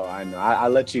 I know. I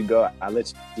let you go. I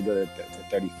let you go to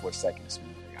 34 seconds.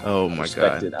 Oh my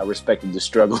god! I respected the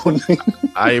struggle.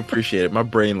 I appreciate it. My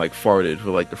brain farted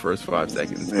for the first 5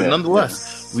 seconds, but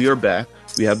nonetheless, we are back.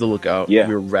 We have the Lookout. Yeah.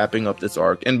 We're wrapping up this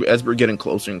arc, and as we're getting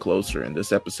closer and closer, and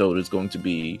this episode is going to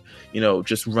be,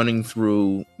 just running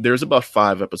through. There's about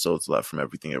 5 episodes left from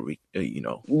everything that we,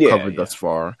 covered thus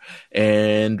far,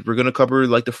 and we're gonna cover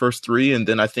the first 3, and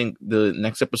then I think the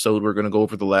next episode we're gonna go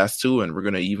over the last 2, and we're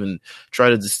gonna even try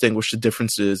to distinguish the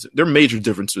differences. There are major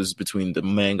differences between the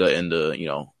manga and the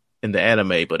in the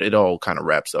anime, but it all kind of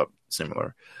wraps up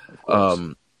similar.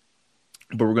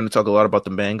 But we're going to talk a lot about the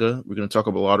manga. We're going to talk a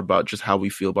lot about just how we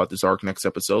feel about this arc next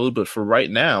episode. But for right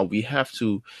now, we have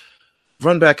to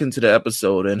run back into the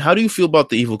episode. And how do you feel about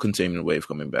the Evil Containment Wave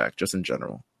coming back, just in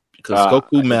general? Because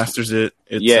Goku masters it.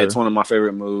 It's one of my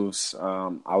favorite moves.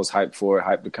 I was hyped for it,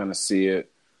 hyped to kind of see it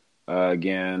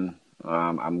again.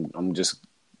 I'm just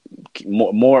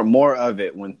more of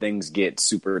it when things get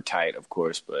super tight, of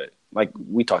course. But like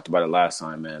we talked about it last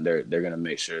time, man, they're going to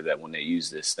make sure that when they use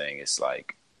this thing, it's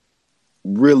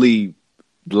really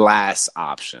last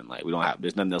option.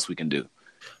 There's nothing else we can do.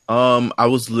 I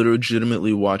was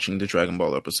legitimately watching the Dragon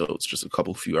Ball episodes just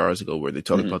a few hours ago where they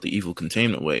talked about the Evil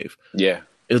Containment Wave. Yeah.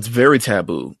 It's very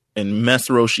taboo. And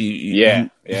Master Roshi,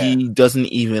 he doesn't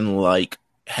even like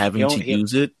having to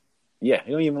use it. Yeah,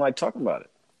 he don't even like talking about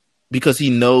it. Because he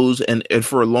knows, and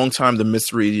for a long time the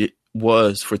mystery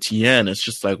was for Tien, it's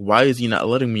just why is he not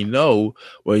letting me know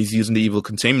why he's using the Evil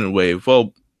Containment Wave?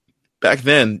 Well, back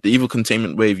then, the Evil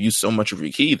Containment Wave used so much of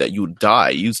your ki that you would die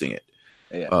using it.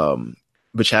 Yeah.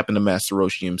 Which happened to Master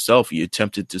Roshi himself. He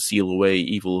attempted to seal away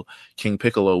evil King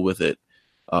Piccolo with it.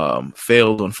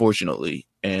 Failed, unfortunately.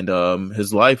 And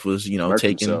his life was,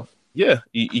 taken. Himself. Yeah,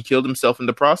 he killed himself in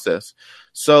the process.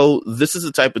 So this is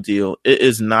the type of deal. It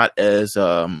is not as...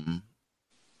 I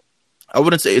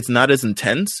wouldn't say it's not as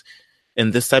intense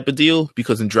in this type of deal,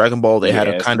 because in Dragon Ball they had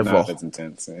a kind of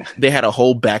they had a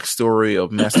whole backstory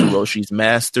of Master Roshi's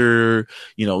master,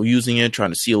 using it,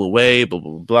 trying to seal away, blah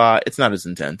blah blah. It's not as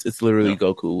intense. It's literally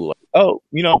Goku.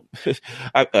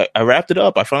 I wrapped it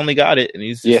up. I finally got it, and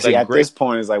he's just at this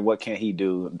point, it's what can he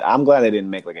do? I'm glad they didn't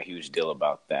make a huge deal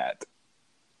about that.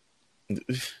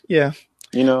 Yeah,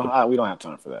 we don't have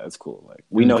time for that. It's cool.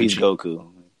 We know he's Goku.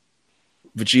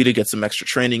 Vegeta gets some extra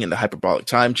training in the hyperbolic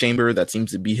time chamber. That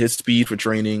seems to be his speed for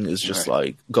training. Is just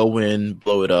go in,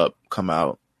 blow it up, come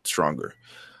out stronger.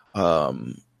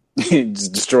 It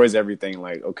just destroys everything.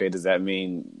 Okay, does that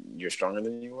mean you're stronger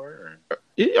than you were?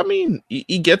 I mean,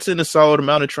 he gets in a solid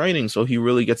amount of training, so he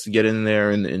really gets to get in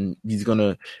there, and he's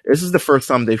gonna. This is the first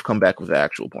time they've come back with an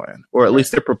actual plan, or at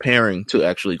least they're preparing to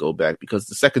actually go back. Because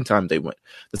the second time they went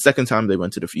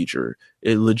to the future,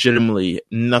 it legitimately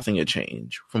nothing had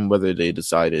changed from whether they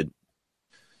decided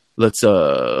let's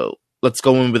go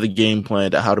in with a game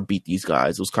plan to how to beat these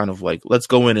guys. It was kind of let's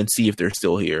go in and see if they're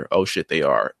still here. Oh shit, they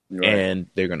are, and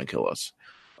they're gonna kill us.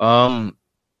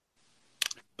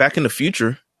 Back in the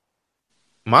future.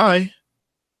 Mai's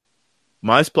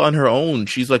plotting her own.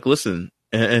 She's listen,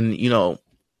 and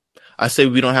I say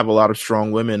we don't have a lot of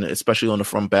strong women, especially on the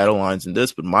front battle lines in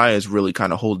this, but Mai is really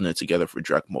kind of holding it together for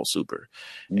Dragon Ball Super.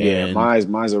 Yeah, and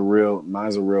Mai's a real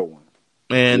one.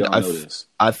 And all know this.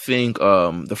 I think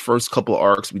the first couple of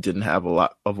arcs we didn't have a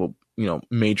lot of a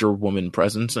major woman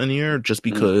presence in here, just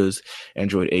because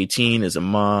Android 18 is a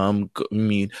mom. I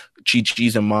mean,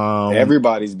 Chi-Chi's a mom.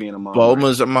 Everybody's being a mom.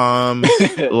 Bulma's a mom.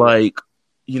 Like,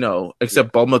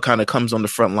 except Bulma kind of comes on the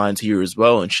front lines here as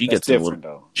well, and she gets in a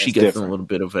little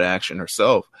bit of an action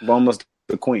herself. Bulma's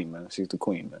the queen, man. She's the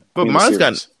queen, man. But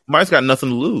Mai's got nothing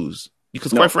to lose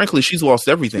because, quite frankly, she's lost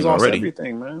everything already.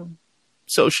 Everything, man.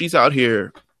 So she's out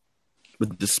here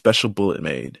with this special bullet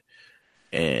made,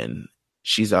 and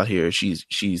she's out here. She's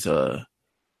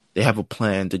they have a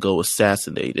plan to go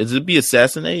assassinate. Is it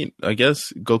assassinate? I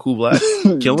guess Goku Black.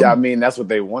 Kill him? I mean, that's what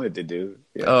they wanted to do.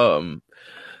 Yeah.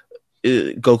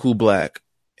 Goku Black,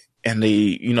 and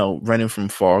they, running from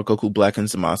far. Goku Black and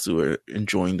Zamasu are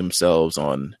enjoying themselves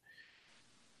on,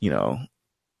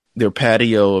 their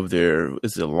patio of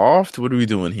is it a loft? What are we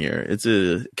doing here? It's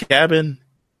a cabin.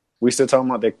 We still talking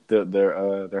about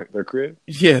their crib?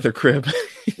 Yeah, their crib.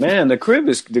 Man, the crib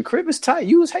is tight.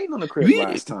 You was hating on the crib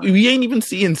last time. We ain't even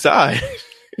see inside.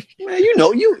 Man,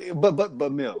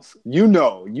 but Mills, you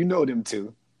know them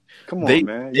too. Come on,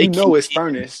 man. It's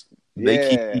furnished.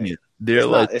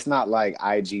 It's not like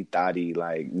IG thotty,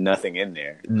 like nothing in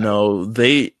there. No,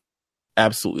 they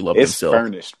absolutely love themselves. It's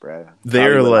furnished, bro.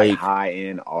 They're like high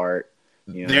end art.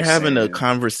 They're having a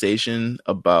conversation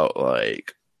about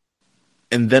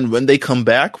and then when they come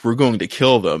back, we're going to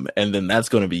kill them, and then that's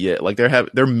going to be it. Like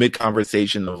they're mid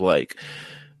conversation of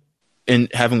and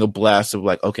having a blast of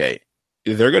okay,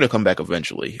 they're going to come back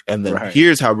eventually, and then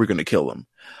here's how we're going to kill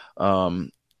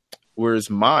them. Whereas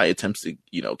Mai attempts to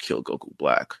kill Goku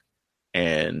Black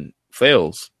and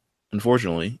fails.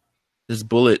 Unfortunately, this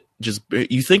bullet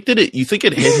you think it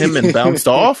hit him and bounced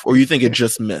off, or you think it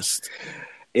just missed?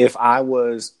 It's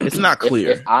not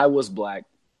clear. If I was Black,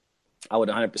 I would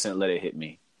 100% let it hit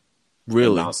me.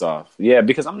 Really? Bounce off. Yeah,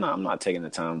 because I'm not taking the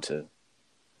time to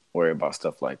worry about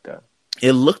stuff like that.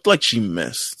 It looked like she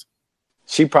missed.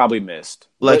 She probably missed.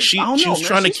 She was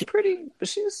trying to. She's pretty, but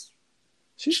she's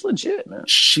legit, man.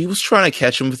 She was trying to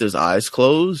catch him with his eyes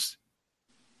closed,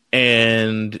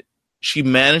 and she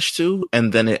managed to.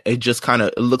 And then it just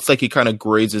it looks like it kind of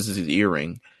grazes his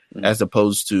earring, as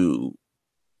opposed to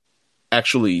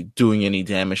actually doing any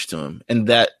damage to him, and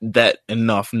that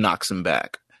enough knocks him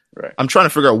back. Right. I'm trying to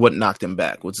figure out what knocked him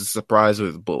back. Was it a surprise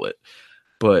or the bullet?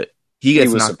 But he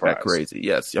gets knocked back crazy.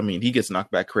 Yes, I mean he gets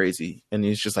knocked back crazy, and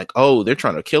he's just like, "Oh, they're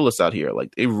trying to kill us out here.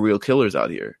 Like they're real killers out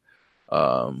here,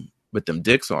 with them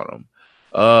dicks on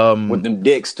them. With them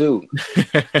dicks too."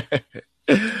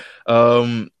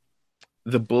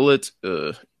 The bullet,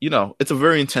 it's a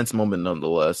very intense moment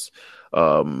nonetheless.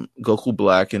 Goku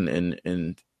Black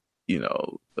and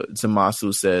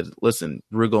Zamasu said, listen,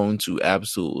 we're going to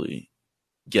absolutely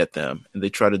get them. And they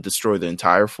try to destroy the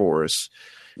entire forest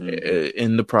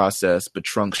in the process, but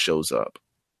Trunks shows up.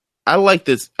 I like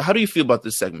this. How do you feel about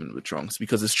this segment with Trunks?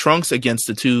 Because it's Trunks against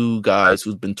the two guys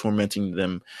who've been tormenting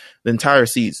them the entire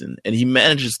season, and he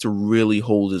manages to really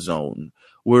hold his own,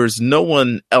 whereas no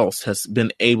one else has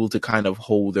been able to kind of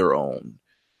hold their own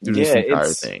through this entire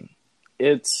thing.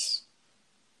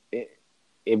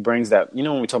 It brings that,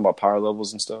 when we talk about power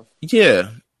levels and stuff. Yeah.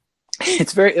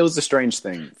 It was a strange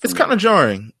thing. It's kind of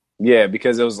jarring. Yeah,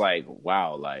 because it was like,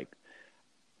 wow, like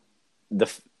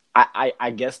I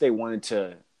guess they wanted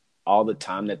to, all the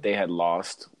time that they had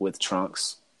lost with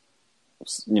Trunks,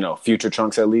 future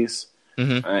Trunks at least.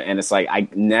 Mm-hmm. And it's like,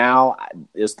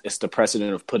 it's the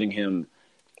precedent of putting him,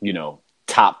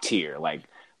 top tier, like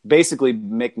basically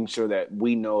making sure that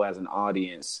we know as an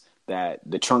audience that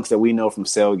the Trunks that we know from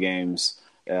Cell games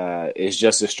is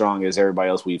just as strong as everybody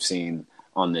else we've seen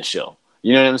on this show.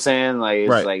 You know what I'm saying? Like,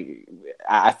 it's like,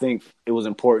 I think it was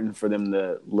important for them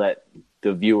to let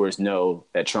the viewers know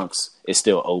that Trunks is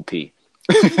still OP.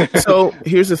 So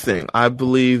here's the thing. I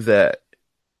believe that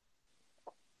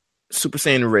Super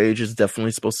Saiyan Rage is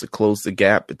definitely supposed to close the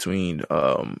gap between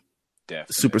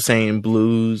Super Saiyan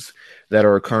Blues that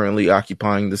are currently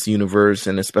occupying this universe,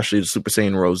 and especially the Super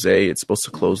Saiyan Rose. It's supposed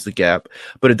to close the gap,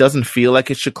 but it doesn't feel like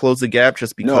it should close the gap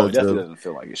just because. No, it definitely doesn't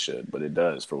feel like it should, but it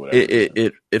does for whatever.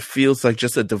 It feels like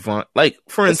just a divine, like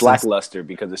for it's instance, lackluster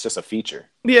because it's just a feature.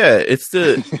 Yeah, it's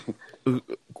the.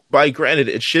 By granted,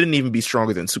 it shouldn't even be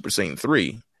stronger than Super Saiyan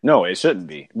 3. No, it shouldn't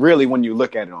be. Really, when you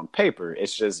look at it on paper,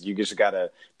 it's just you just gotta,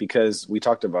 because we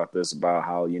talked about this about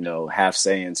how half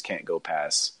Saiyans can't go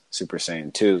past Super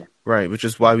Saiyan 2. Right, which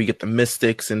is why we get the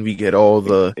Mystics and we get all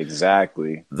the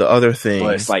the other things.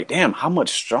 But it's like, damn, how much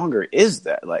stronger is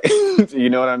that? Like, you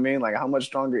know what I mean? Like, how much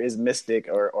stronger is Mystic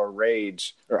or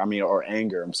Rage or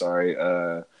anger? I'm sorry,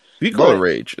 You call it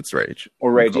rage. It's rage.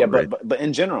 Or rage, yeah. But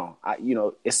in general,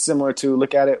 it's similar to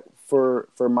look at it for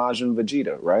Majin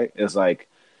Vegeta, right? It's like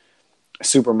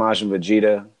Super Majin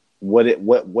Vegeta.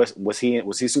 What was he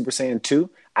Super Saiyan 2?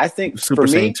 I think Super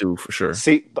Saiyan 2 for sure.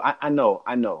 See, I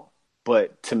know.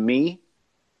 But to me,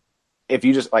 if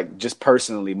you just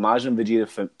personally, Majin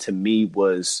Vegeta to me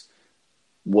was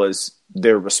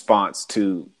their response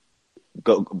to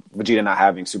Vegeta not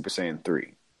having Super Saiyan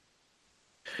 3.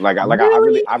 I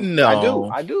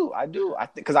do. I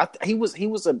think because he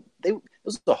was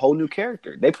a whole new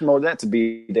character. They promoted that to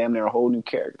be damn near a whole new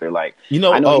character. Like, in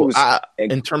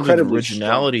terms of the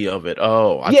originality of it.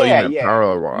 Oh, I thought you meant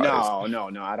parallel-wise. No.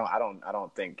 I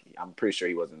don't think. I'm pretty sure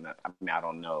he wasn't that. I mean, I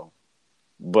don't know,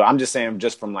 but I'm just saying,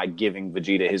 just from like giving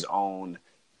Vegeta his own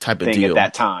type of thing deal at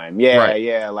that time.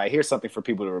 Yeah. Like, here's something for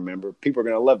people to remember. People are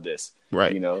gonna love this.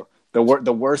 Right.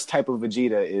 The worst type of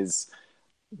Vegeta is,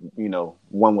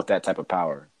 one with that type of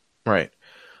power. Right.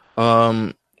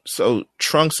 So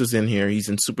Trunks is in here. He's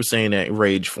in Super Saiyan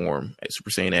Rage form, Super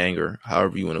Saiyan Anger,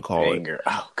 however you want to call it. Anger.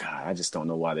 Oh God, I just don't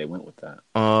know why they went with that.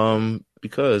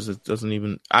 Because it doesn't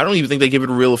even. I don't even think they give it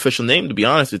a real official name. To be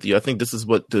honest with you, I think this is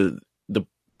what the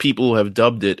people have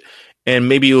dubbed it, and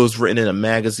maybe it was written in a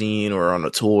magazine or on a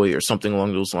toy or something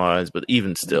along those lines. But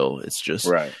even still, it's just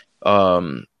right.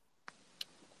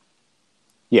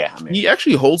 Yeah, I mean, he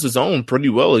actually holds his own pretty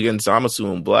well against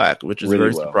Zamasu and Black, which is really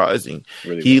very surprising.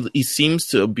 He seems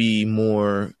to be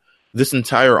more. This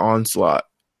entire onslaught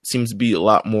seems to be a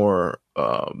lot more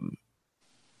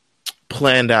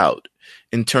planned out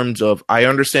in terms of. I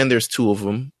understand there's two of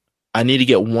them. I need to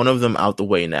get one of them out the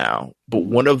way now, but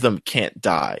one of them can't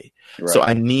die. Right. So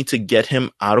I need to get him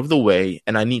out of the way,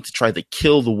 and I need to try to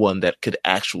kill the one that could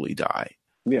actually die.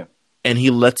 Yeah, and he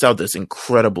lets out this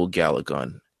incredible Gala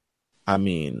gun. I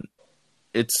mean,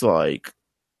 it's like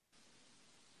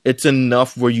it's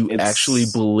enough where you actually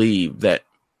believe that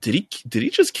did he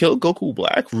just kill Goku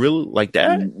Black really like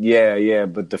that? Yeah,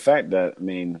 but the fact that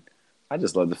I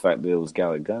just love the fact that it was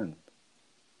Gala gun.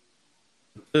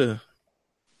 I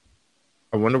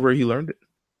wonder where he learned it.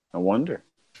 I wonder.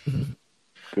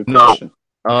 Good question.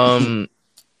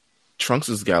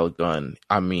 Trunks' Gala gun.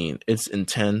 I mean, it's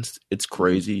intense. It's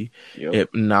crazy. Yep. It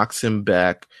knocks him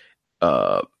back.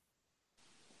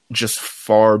 Just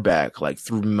far back, like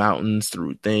through mountains,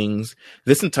 through things.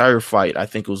 This entire fight, I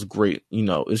think, was great.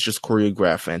 It's just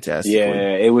choreographed fantastically.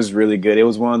 Yeah, it was really good. It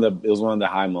was one of the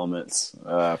high moments,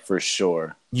 for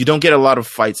sure. You don't get a lot of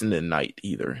fights in the night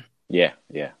either. Yeah.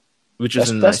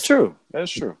 That's true.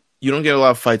 That's true. You don't get a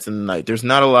lot of fights in the night. There's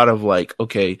not a lot of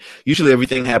usually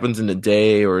everything happens in the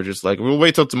day or just like, we'll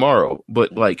wait till tomorrow.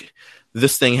 But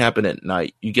this thing happened at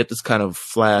night. You get this kind of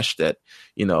flash that,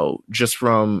 just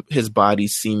from his body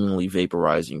seemingly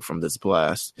vaporizing from this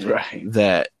blast. Right.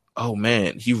 That, oh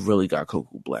man, he really got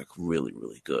Goku Black really,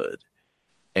 really good.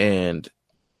 And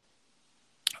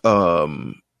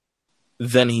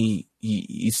then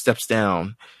he steps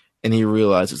down and he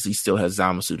realizes he still has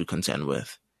Zamasu to contend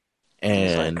with.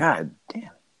 And God damn.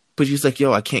 But he's like,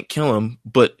 yo, I can't kill him.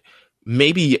 But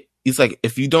maybe he's like,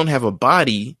 if you don't have a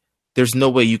body, there's no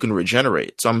way you can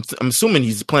regenerate. So I'm assuming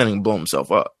he's planning to blow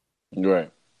himself up.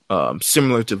 Right.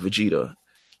 Similar to Vegeta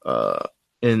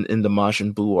in the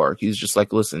Majin Buu arc. He's just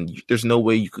like, listen, there's no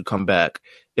way you could come back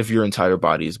if your entire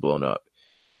body is blown up.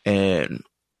 And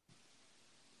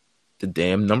the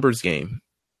damn numbers game.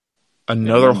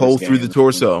 Another hole through the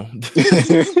torso.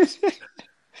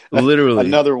 Literally.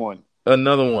 Another one.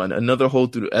 Another hole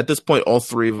through. At this point, all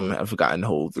three of them have gotten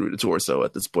hole through the torso.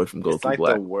 At this point, from Goku Black, it's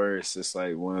like the worst. It's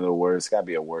like one of the worst. It's got to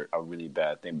be a really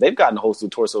bad thing. They've gotten holes through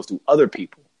torsos through other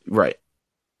people. Right.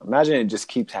 Imagine it just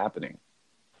keeps happening.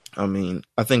 I mean,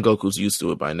 I think Goku's used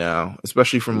to it by now,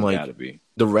 especially from the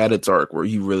Raditz arc, where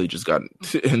he really just got an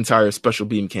entire special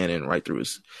beam cannon right through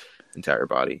his entire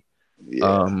body.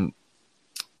 Yeah.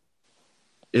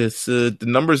 It's the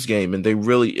numbers game, and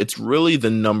it's really the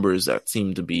numbers that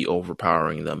seem to be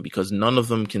overpowering them, because none of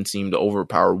them can seem to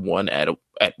overpower one at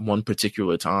one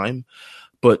particular time.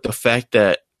 But the fact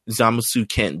that Zamasu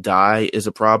can't die is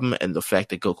a problem, and the fact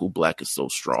that Goku Black is so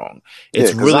strong.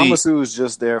 It's really Zamasu is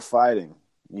just there fighting.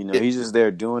 He's just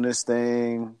there doing his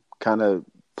thing, kind of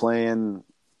playing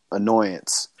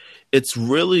annoyance. It's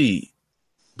really,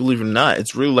 believe it or not,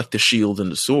 it's really like the shield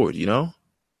and the sword,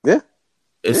 Yeah.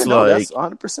 It's that's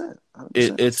 100%.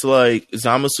 It's like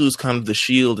Zamasu's kind of the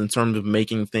shield in terms of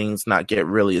making things not get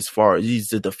really as far. He's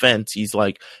the defense. He's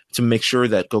like to make sure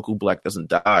that Goku Black doesn't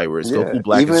die, whereas Goku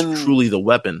Black is truly the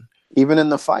weapon. Even in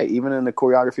the fight, even in the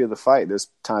choreography of the fight, there's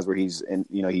times where he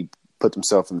puts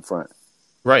himself in front.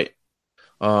 Right.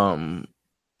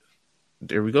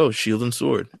 There we go. Shield and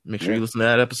Sword. Make sure you listen to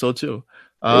that episode too.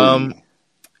 Hey.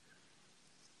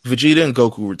 Vegeta and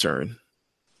Goku return,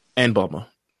 and Bulma.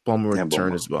 Bulma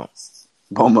return as well.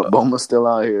 Bulma's still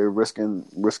out here risking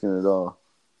it all.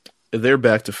 They're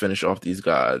back to finish off these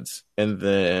gods, and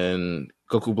then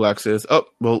Goku Black says, "Oh,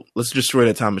 well, let's destroy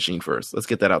that time machine first. Let's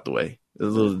get that out the way." A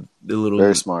little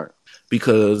very smart,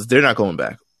 because they're not going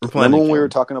back. Remember when we were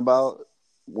talking about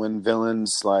when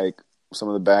villains, like some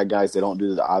of the bad guys, they don't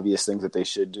do the obvious things that they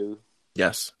should do?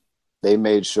 Yes. They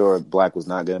made sure Black was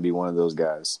not going to be one of those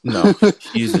guys. No,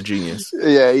 he's a genius.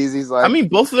 Yeah, he's like... I mean,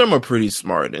 both of them are pretty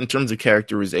smart in terms of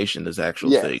characterization as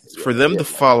actual things. For them to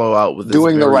follow out with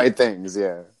doing the right things,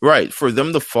 Right. For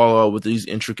them to follow out with these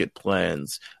intricate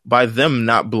plans, by them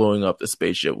not blowing up the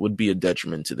spaceship would be a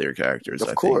detriment to their characters,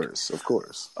 Of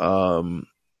course.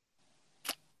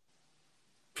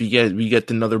 We get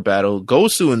another battle.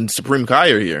 Gosu and Supreme Kai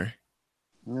are here.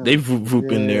 Yeah. They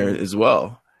whoop in there as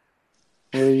well.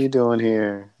 What are you doing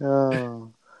here?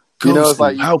 Oh. Gosu, you know, it's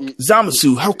like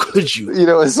Zamasu, how could you? You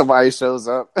know, when somebody shows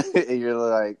up and you're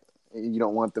like, you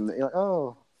don't want them to, you're like,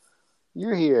 oh,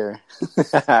 you're here.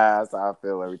 That's how I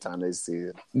feel every time they see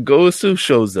it. Gosu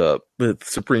shows up with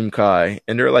Supreme Kai,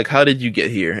 and they're like, how did you get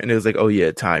here? And it was like, oh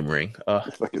yeah, time ring.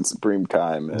 Fucking Supreme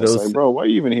Kai, man. It's like, bro, what are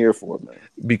you even here for, man?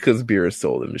 Because Beerus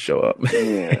told him to show up.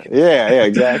 yeah,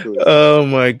 exactly. Oh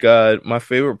my god. My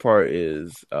favorite part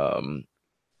is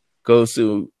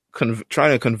Gosu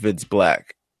trying to convince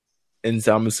Black and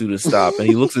Zamasu to stop, and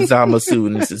he looks at Zamasu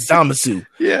and he says, Zamasu,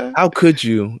 how could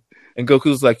you? And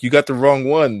Goku's like, you got the wrong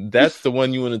one. That's the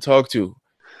one you want to talk to.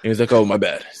 And he's like, oh, my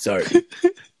bad. Sorry.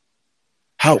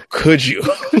 How could you?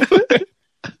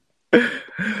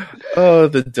 Oh,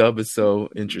 the dub is so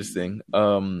interesting.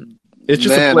 It's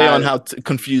just a play on how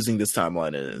confusing this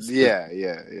timeline is. Yeah.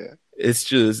 It's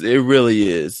just, it really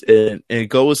is. And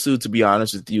Gosu, to be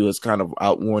honest with you, has kind of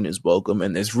outworn his welcome,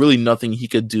 and there's really nothing he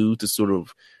could do to sort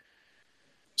of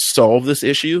solve this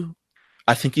issue.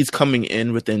 I think he's coming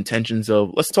in with the intentions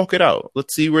of, let's talk it out.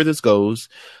 Let's see where this goes.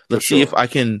 Let's see if I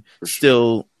can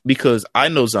still, because I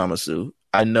know Zamasu.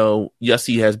 I know, yes,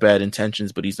 he has bad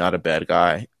intentions, but he's not a bad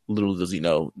guy. Little does he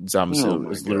know,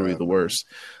 Zamasu is literally the worst.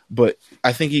 But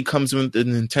I think he comes with the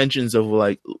intentions of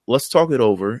like, let's talk it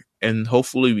over, and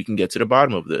hopefully we can get to the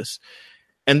bottom of this.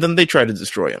 And then they try to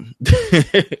destroy him.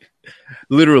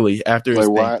 Literally, after his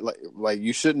why? Like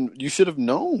you should have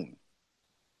known.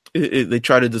 They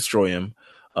try to destroy him.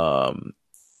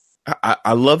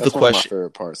 I love the question. That's one of my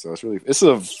favorite parts, though.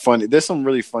 There's some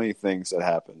really funny things that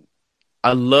happen.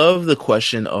 I love the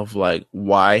question of like,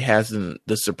 why hasn't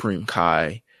the Supreme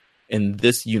Kai in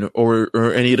this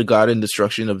or any of the God and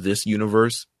Destruction of this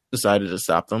universe decided to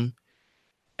stop them?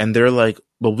 And they're like,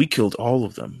 well, we killed all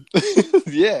of them.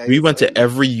 We went to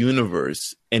every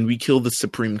universe and we killed the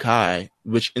Supreme Kai,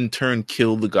 which in turn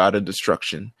killed the God of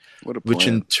Destruction, which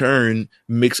in turn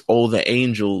makes all the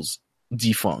angels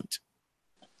defunct.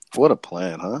 What a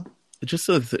plan, huh? It's just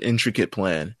an intricate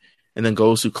plan. And then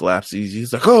Gosu collapses.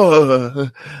 He's like, oh,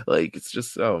 like, it's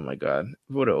just, oh my God,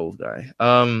 what an old guy.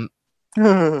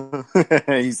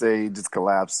 He say he just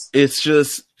collapsed. It's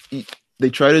just, they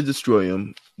try to destroy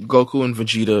him. Goku and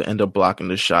Vegeta end up blocking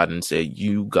the shot and say,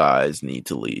 you guys need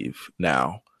to leave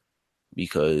now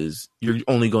because you're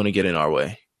only going to get in our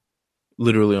way.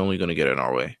 Literally only going to get in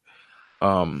our way.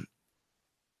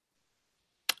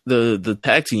 The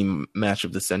tag team match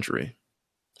of the century.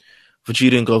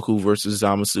 Vegeta and Goku versus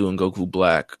Zamasu and Goku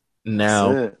Black.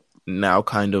 Now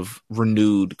kind of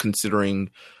renewed,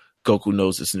 considering Goku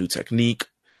knows this new technique.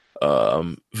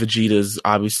 Vegeta's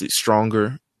obviously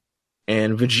stronger.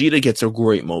 And Vegeta gets a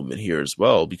great moment here as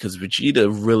well, because Vegeta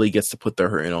really gets to put their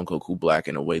hurt in on Goku Black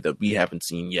in a way that we haven't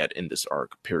seen yet in this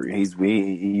arc, period. He's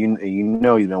been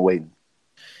waiting.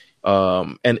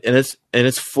 And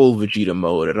it's full Vegeta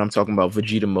mode, and I'm talking about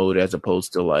Vegeta mode as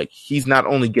opposed to like, he's not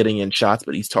only getting in shots,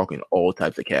 but he's talking all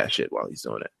types of cash shit while he's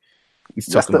doing it. He's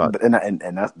talking about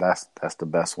that's the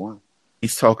best one.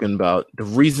 He's talking about the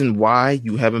reason why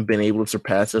you haven't been able to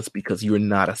surpass us because you're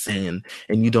not a Saiyan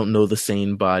and you don't know the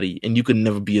Saiyan body and you can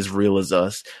never be as real as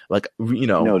us. Like, you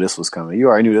know this was coming. You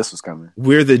already knew this was coming.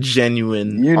 We're the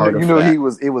genuine. You know it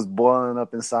was boiling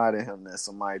up inside of him that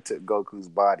somebody took Goku's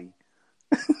body.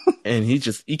 And he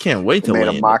can't wait to made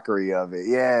a mockery of it.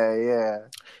 Yeah.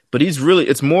 But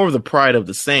it's more of the pride of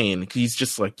the Saiyan. He's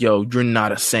just like, yo, you're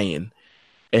not a Saiyan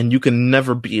and you can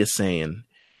never be a Saiyan.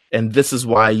 And this is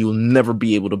why you'll never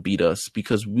be able to beat us,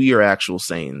 because we are actual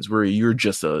Saiyans. You're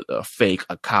just a fake,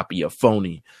 a copy, a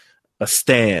phony, a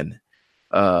stan.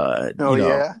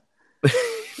 Yeah.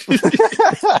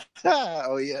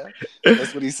 Oh yeah,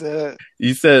 that's what he said.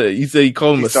 He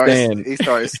called him He a started stan. he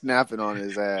started snapping on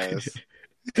his ass.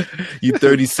 You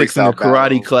 36 in the Freestyle karate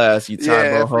battle. class, you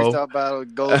Yeah, Taibo ho. freestyle battle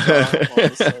goes off. All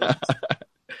of a sudden,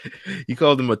 He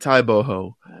called him a Taibo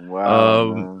ho.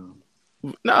 wow, man.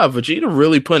 Nah, Vegeta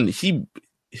really putting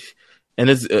and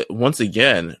it's once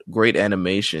again great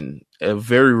animation.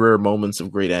 Very rare moments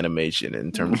of great animation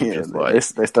in terms of Yeah,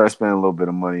 just they like start spending a little bit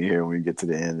of money here when we get to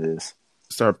the end of this.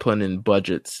 start putting in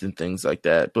budgets and things like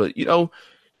that. But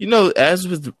as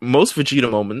with most Vegeta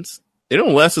moments, they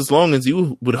don't last as long as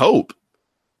you would hope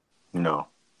No,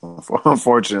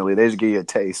 unfortunately, they just give you a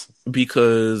taste.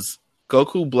 because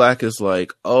Goku Black is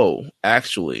like, oh,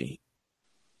 actually,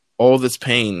 all this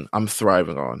pain I'm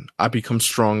thriving on. I become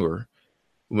stronger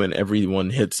when everyone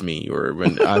hits me or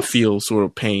when I feel sort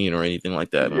of pain or anything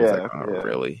like that. And I was like, oh, Yeah.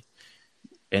 really?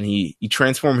 And he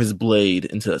transformed his blade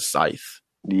into a scythe.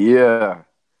 Yeah,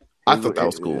 I thought that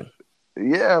was cool.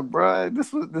 Yeah, bro.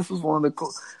 This was one of the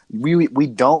cool. We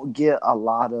don't get a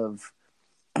lot of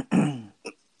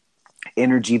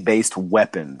energy based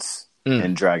weapons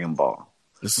in Dragon Ball.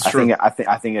 This is true. I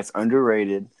think it's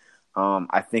underrated.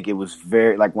 I think it was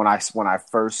very like when I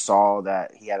first saw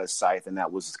that he had a scythe and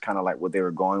that was kind of like what they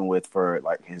were going with for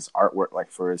like his artwork, like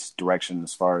for his direction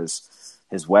as far as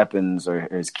his weapons or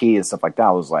his key and stuff like that.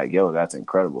 I was like, yo, that's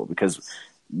incredible because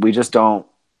we just don't.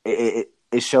 It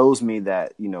shows me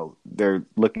that they're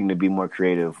looking to be more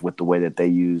creative with the way that they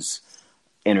use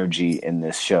energy in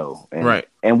this show, Right?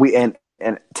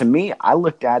 And to me, I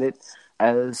looked at it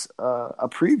as a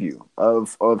preview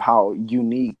of how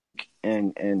unique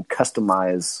and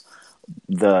customized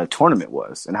the tournament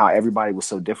was, and how everybody was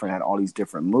so different, had all these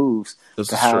different moves.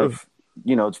 This is true.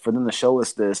 For them to show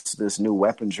us this new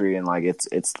weaponry, and like it's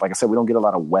like I said, we don't get a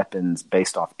lot of weapons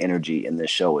based off energy in this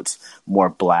show. It's more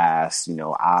blasts,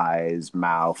 eyes,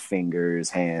 mouth, fingers,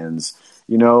 hands,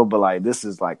 but like this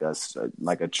is like a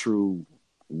true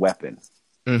weapon.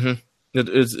 Mm-hmm.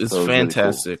 It's So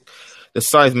fantastic. Really cool. The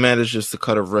scythe manages to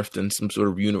cut a rift in some sort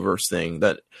of universe thing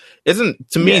that isn't,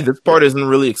 to me, this part isn't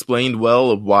really explained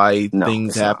well of why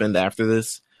things happened after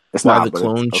this. It's why not, the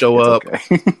clones show up.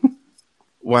 Okay.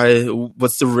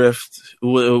 What's the rift?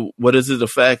 What does it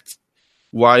affect?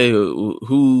 Why are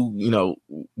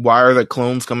the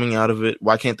clones coming out of it?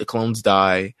 Why can't the clones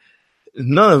die?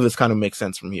 None of this kind of makes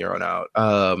sense from here on out.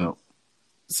 No.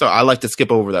 So I like to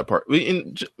skip over that part.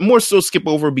 More so skip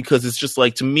over because it's just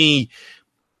like, to me,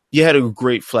 you had a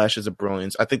great flashes of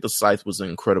brilliance. I think the scythe was an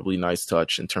incredibly nice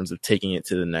touch in terms of taking it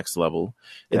to the next level.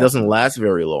 It doesn't last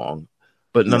very long,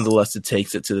 but nonetheless, it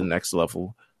takes it to the next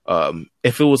level.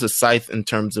 If it was a scythe in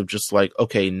terms of just like,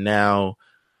 okay, now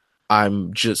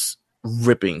I'm just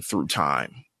ripping through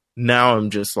time. Now I'm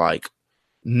just like,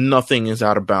 nothing is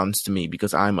out of bounds to me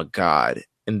because I'm a god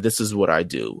and this is what I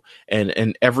do.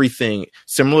 And everything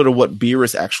similar to what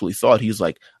Beerus actually thought. He's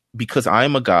like, because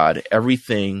I'm a god,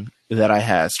 everything that I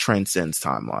has transcends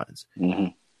timelines.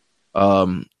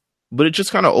 Mm-hmm. But it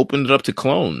just kind of opened it up to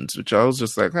clones, which I was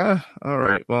just like, all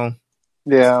right, well.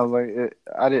 Yeah, like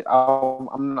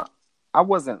I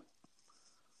wasn't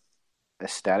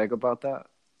ecstatic about that.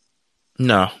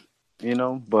 No.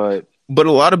 But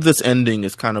a lot of this ending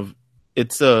is kind of,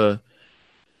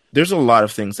 there's a lot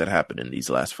of things that happen in these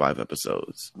last 5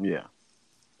 episodes. Yeah.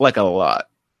 Like a lot.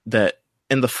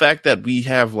 And the fact that we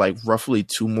have like roughly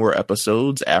 2 more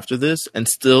episodes after this and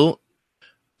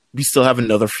we still have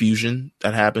another fusion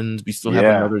that happens. We still have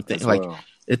another thing. Like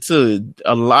it's a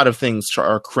lot of things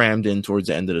are crammed in towards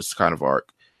the end of this kind of arc.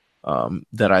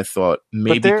 That I thought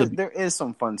maybe there is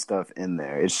some fun stuff in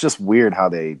there. It's just weird how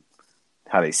they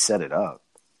set it up.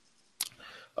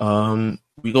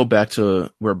 We go back to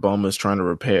where Bulma is trying to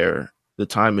repair the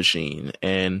time machine,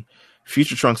 and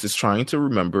Future Trunks is trying to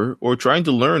remember, or trying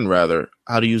to learn rather,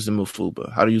 how to use the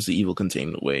Mufuba, how to use the evil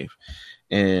containment wave.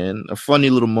 And a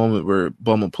funny little moment where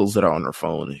Bulma pulls it out on her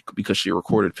phone because she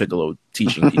recorded Piccolo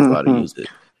teaching people how to use it.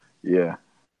 Yeah,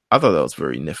 I thought that was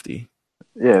very nifty.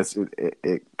 Yes,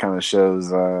 it kind of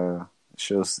shows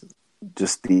just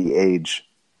the age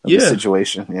of the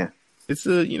situation. Yeah, it's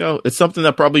it's something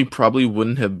that probably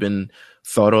wouldn't have been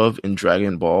thought of in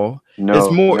Dragon Ball. No,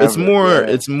 it's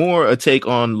more a take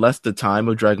on less the time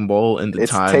of Dragon Ball and the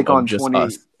time take of on just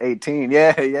 2018.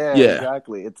 us. Yeah,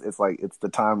 exactly. It's like it's the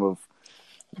time of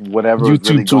whatever YouTube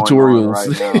really tutorials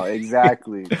going on right now.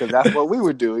 Exactly, because that's what we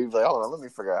would do. He's like, hold on, let me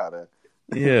figure out how to.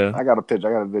 Yeah, I got a picture.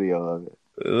 I got a video of it.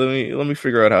 Let me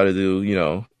figure out how to do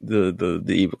the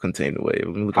evil containment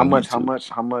wave. How much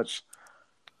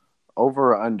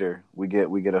over or under we get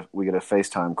a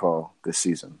FaceTime call this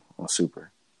season on Super.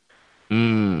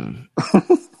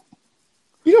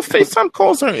 FaceTime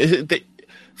calls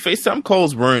FaceTime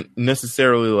calls weren't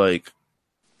necessarily like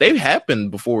they've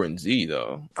happened before in Z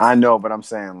though. I know, but I'm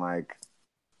saying like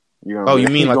you're you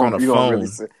mean like on a phone?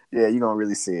 You're gonna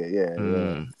really see it.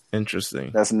 Yeah.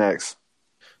 Interesting. That's next.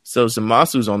 So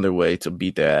Zamasu's on their way to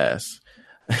beat their ass.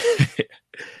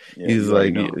 He's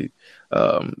like,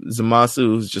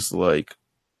 Zamasu's just like,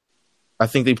 I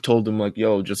think they've told him like,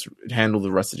 yo, just handle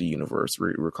the rest of the universe.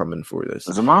 We're coming for this.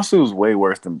 Zamasu's way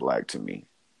worse than Black to me.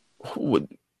 Who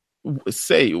would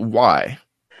say why?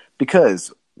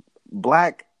 Because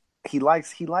Black, he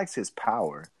likes his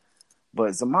power,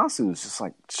 but Zamasu is just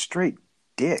like straight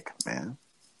dick, man.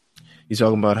 He's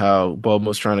talking about how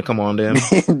Bulma's trying to come on to him.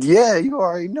 Yeah, you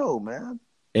already know, man.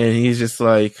 And he's just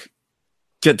like,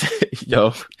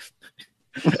 yo.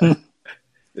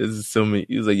 This is so many.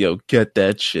 He was like, yo, get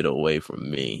that shit away from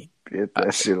me. Get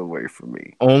that shit away from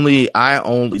me. I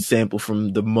only sample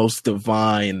from the most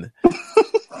divine,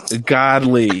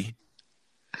 godly.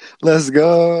 Let's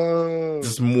go.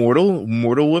 This mortal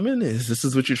women? This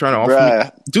is what you're trying to offer Bruh,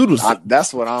 me? Dude was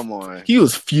that's what I'm on. He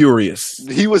was furious.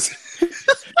 He was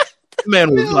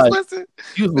man was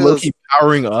he was low-key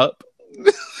powering up.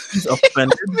 He's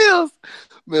offended.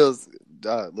 Mills,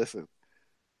 listen.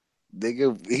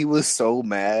 Nigga, he was so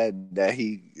mad that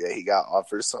he got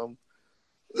offered some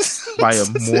by a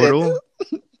mortal.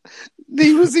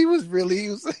 He was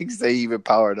like say he even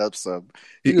powered up some.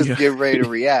 He was getting ready to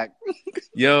react.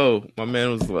 Yo, my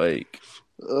man was like,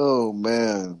 oh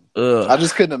man. Ugh. I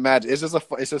just couldn't imagine. It's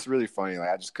just really funny. Like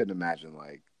I just couldn't imagine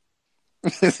like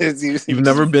you've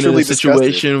never been in a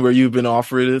situation where you've been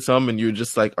offered some and you're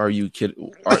just like, are you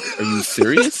kidding? Are you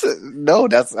serious? No,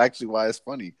 that's actually why it's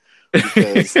funny.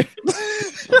 Because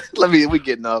we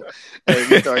getting up and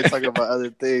we started talking about other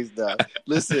things now.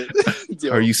 Listen,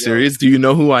 are you serious? Do you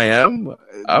know who I am?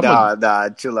 Nah,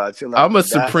 chill out. I'm a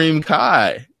Supreme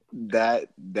Kai. That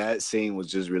scene was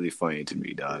just really funny to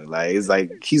me, dog. Like it's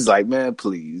like he's like, man,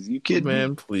 please, you kidding me?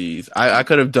 Man, please. I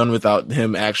could have done without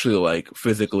him actually like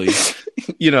physically,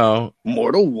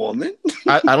 mortal woman.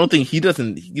 I don't think he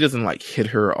doesn't like hit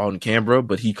her on camera,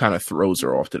 but he kind of throws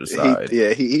her off to the side.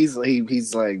 He's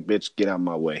like, bitch, get out of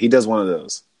my way. He does one of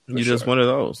those. He does one of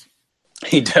those.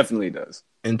 He definitely does.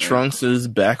 And Trunks is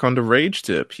back on the rage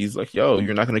tip. He's like, yo,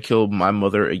 you're not gonna kill my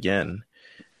mother again.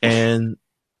 And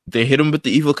they hit him with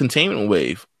the evil containment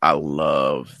wave. I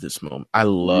love this moment.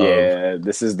 Yeah,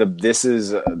 this is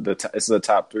the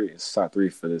top three. It's top three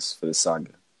for this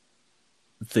saga.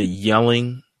 The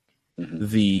yelling,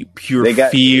 the pure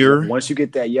fear. Once you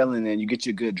get that yelling in, you get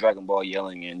your good Dragon Ball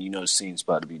yelling in, the scene's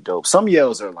about to be dope. Some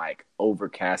yells are like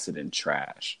overcasted and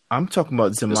trash. I'm talking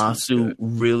about Zamasu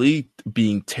really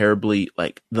being terribly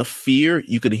like the fear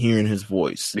you could hear in his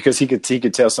voice. Because he could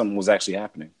tell something was actually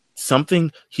happening.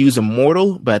 He was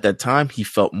immortal, but at that time he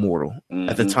felt mortal. Mm-hmm.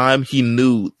 At the time he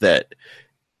knew that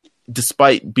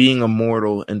despite being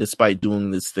immortal and despite doing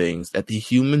these things, that the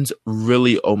humans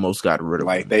really almost got rid of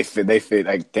him. They fit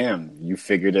like, damn, you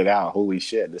figured it out. Holy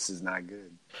shit, this is not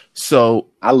good. So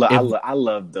I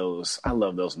love those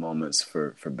moments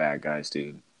for bad guys,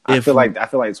 dude. I feel like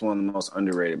it's one of the most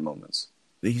underrated moments.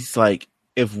 He's like,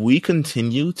 if we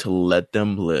continue to let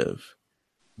them live,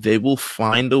 they will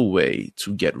find a way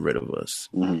to get rid of us.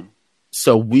 Mm-hmm.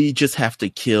 So we just have to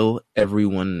kill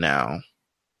everyone now.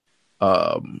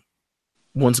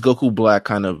 Once Goku Black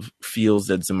kind of feels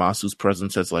that Zamasu's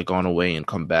presence has like gone away and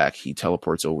come back, he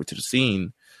teleports over to the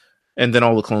scene, and then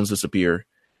all the clones disappear.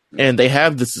 And they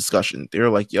have this discussion. They're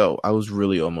like, "Yo, I was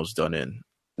really almost done in."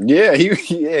 Yeah,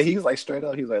 he was like straight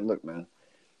up. He's like, "Look, man,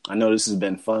 I know this has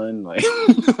been fun. Like,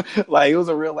 like it was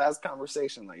a real last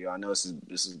conversation. Like, yo, I know this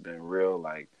has been real.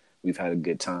 Like, we've had a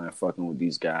good time fucking with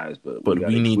these guys, but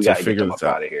we need to figure this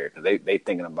out of here because they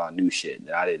thinking about new shit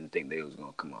that I didn't think they was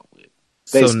gonna come up with."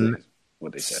 Basically,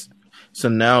 what they said. So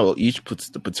now each puts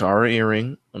the Potara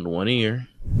earring on one ear.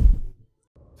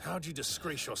 How'd you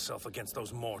disgrace yourself against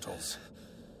those mortals?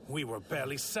 We were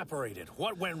barely separated.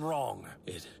 What went wrong?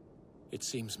 It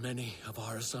seems many of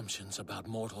our assumptions about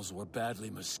mortals were badly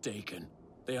mistaken.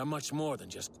 They are much more than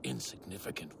just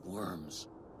insignificant worms.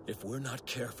 If we're not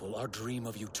careful, our dream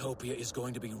of utopia is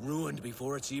going to be ruined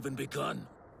before it's even begun.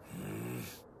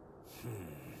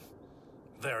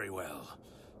 Very well.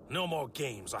 No more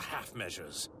games or half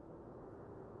measures.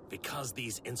 Because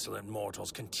these insolent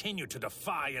mortals continue to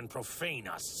defy and profane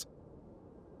us,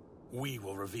 we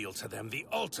will reveal to them the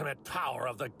ultimate power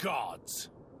of the gods.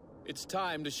 It's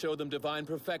time to show them divine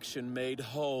perfection made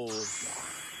whole.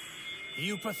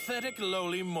 You pathetic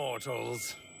lowly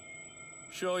mortals.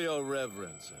 Show your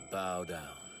reverence and bow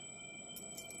down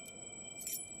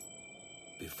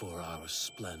before our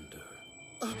splendor.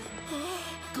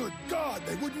 Good God,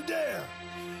 they wouldn't dare!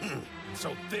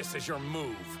 So this is your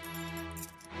move.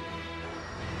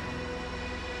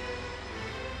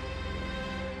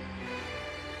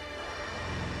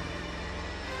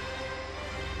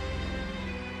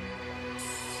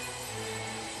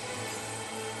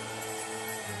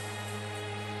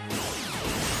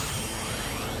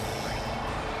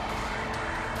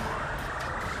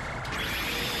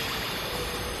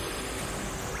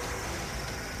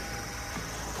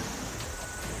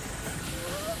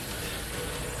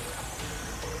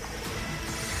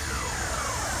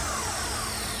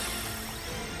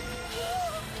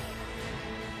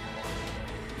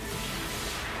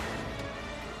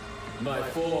 My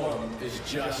form is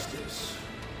justice.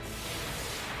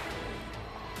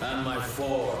 And my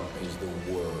form is the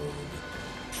world.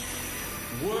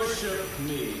 Worship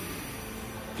me.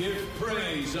 Give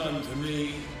praise unto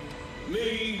me.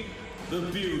 Me, the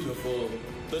beautiful,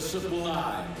 the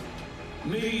sublime.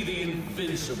 Me, the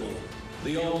invincible,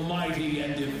 the almighty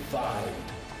and divine.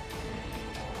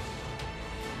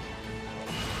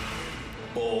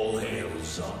 All hail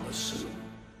Zamasu.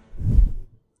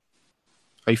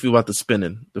 How you feel about the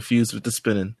spinning? The fuse with the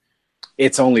spinning?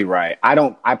 It's only right.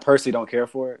 I personally don't care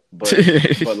for it, but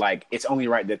but like it's only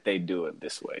right that they do it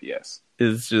this way. Yes,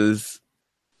 it's just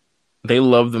they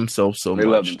love themselves so much. They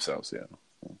love themselves, yeah,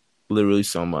 literally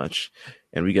so much.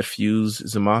 And we get Fuse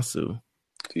Zamasu.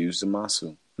 Fuse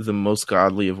Zamasu, the most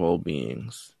godly of all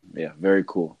beings. Yeah, very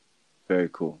cool, very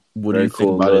cool. What do you think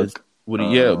about his? What do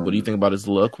you think about his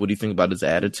look? What do you think about his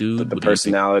attitude? The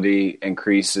personality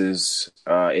increases.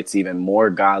 It's even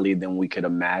more godly than we could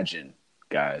imagine,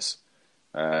 guys.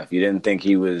 If you didn't think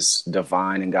he was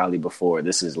divine and godly before,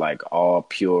 this is like all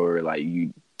pure. Like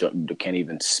you can't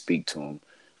even speak to him.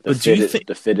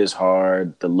 The fit is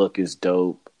hard. The look is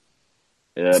dope.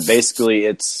 Basically,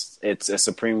 it's a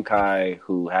Supreme Kai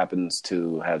who happens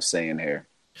to have Saiyan hair.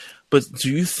 But do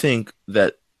you think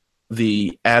that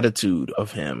the attitude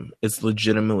of him is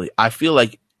legitimately? I feel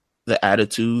like the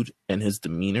attitude and his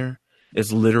demeanor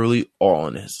is literally all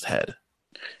in his head.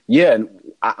 Yeah, and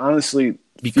I honestly,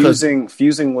 fusing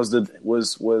was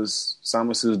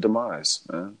Zamasu's demise.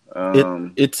 Man.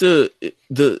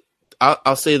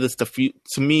 I'll say this: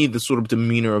 to me, the sort of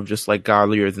demeanor of just like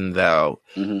godlier than thou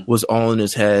was all in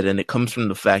his head, and it comes from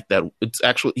the fact that it's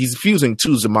actually he's fusing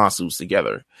two Zamasus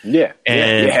together. Yeah,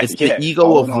 and it's the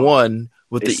ego of one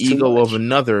with the ego of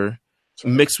another,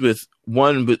 mixed with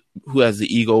one who has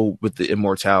the ego with the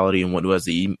immortality, and one who has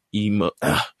the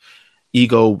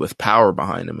ego with power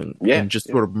behind him, and just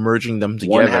sort of merging them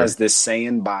together. One has this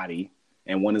Saiyan body,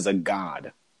 and one is a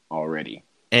god already.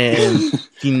 And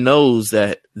he knows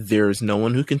that there's no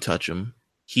one who can touch him.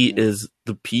 He is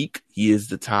the peak. He is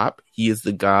the top. He is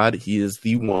the god. He is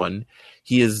the one.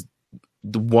 He is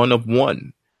the one of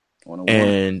one.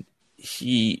 And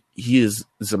he is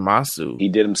Zamasu. He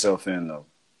did himself in, though.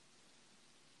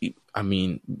 I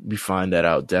mean, we find that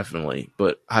out definitely.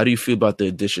 But how do you feel about the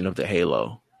addition of the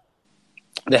halo?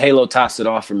 The halo tossed it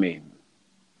off for me.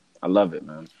 I love it,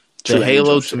 man. The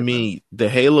halo to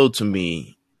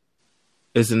me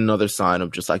is another sign of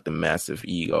just like the massive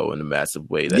ego and the massive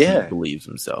way that he believes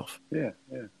himself. Yeah.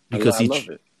 Because I love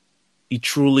it. He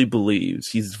truly believes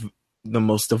he's the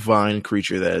most divine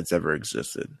creature that has ever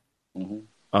existed.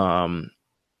 Mm-hmm.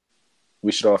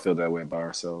 We should all feel that way about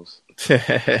ourselves. By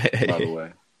the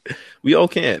way, we all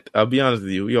can't. I'll be honest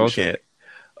with you. We all can't.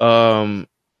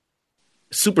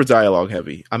 Super dialogue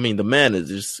heavy. I mean, the man is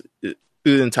just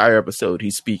through the entire episode.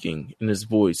 He's speaking, and his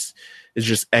voice it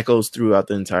just echoes throughout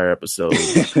the entire episode.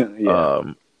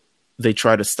 They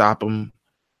try to stop him,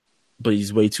 but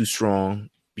he's way too strong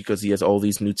because he has all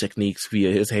these new techniques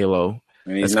via his halo.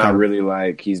 And he doesn't have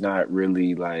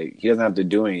to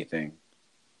do anything.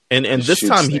 And this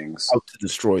time he's out to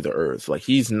destroy the Earth. Like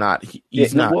he's not.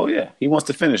 He's not. Well, yeah, he wants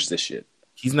to finish this shit.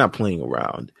 He's not playing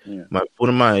around. Yeah.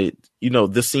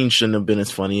 This scene shouldn't have been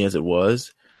as funny as it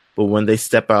was, but when they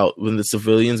step out, when the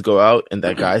civilians go out and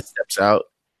that guy steps out,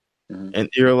 and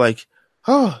you're like,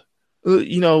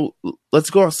 let's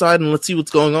go outside and let's see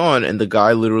what's going on. And the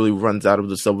guy literally runs out of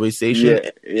the subway station. Yeah.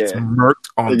 It's murked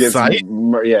on sight.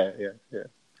 Yeah.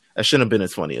 That shouldn't have been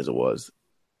as funny as it was.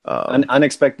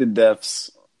 Unexpected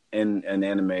deaths in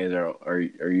animes are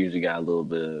usually got a little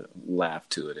bit of laugh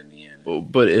to it in the end.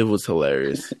 But it was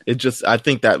hilarious. I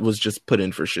think that was just put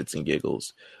in for shits and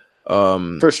giggles.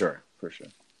 For sure.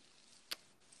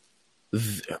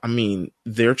 I mean,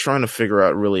 they're trying to figure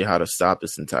out really how to stop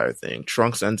this entire thing.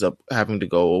 Trunks ends up having to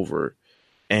go over,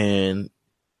 and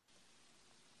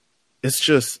it's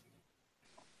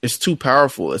too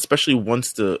powerful, especially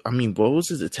once what was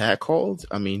his attack called?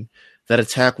 I mean, that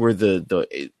attack where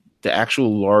the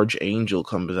actual large angel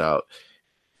comes out.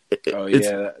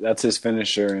 That's his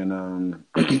finisher in on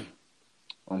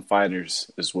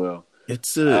Fighters as well.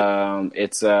 It's fucking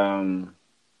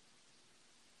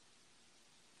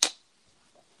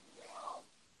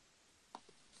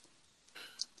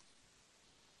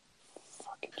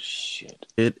shit.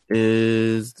 It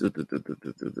is.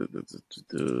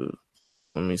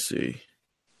 Let me see.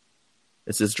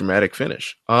 It's his dramatic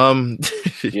finish.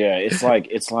 Yeah, it's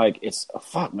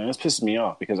fuck, man. It's pissing me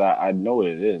off because I know what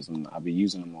it is, and I'll be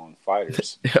using them on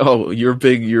Fighters. Oh, you're a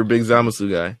big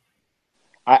Zamasu guy.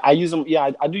 I use them.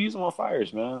 Yeah, I do use them on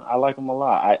Fighters, man. I like them a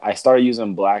lot. I started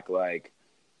using Black like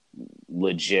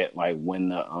legit like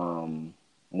when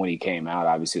he came out.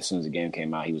 Obviously, as soon as the game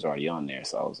came out, he was already on there.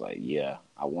 So I was like, yeah,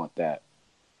 I want that.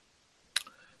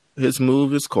 His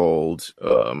move is called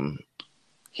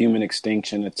Human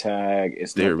Extinction Attack.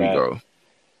 There we go.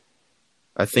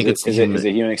 I think is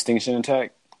it Human Extinction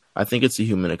Attack? I think it's a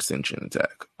Human Extinction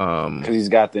Attack. Because he's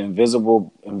got the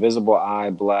invisible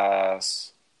Eye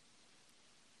Blast.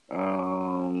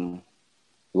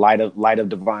 Light of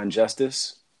Divine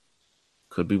Justice.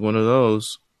 Could be one of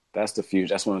those. That's the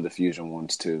fusion. That's one of the fusion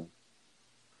ones too.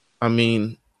 I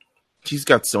mean, he's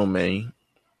got so many.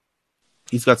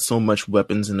 He's got so much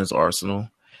weapons in his arsenal,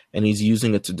 and he's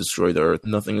using it to destroy the Earth.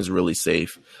 Nothing is really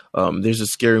safe. There's a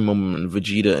scary moment when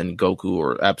Vegeta and Goku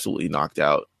are absolutely knocked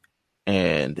out,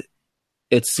 and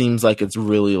it seems like it's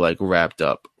really like wrapped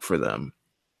up for them.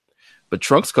 But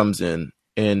Trunks comes in.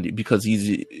 And because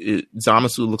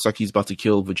Zamasu looks like he's about to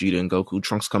kill Vegeta and Goku,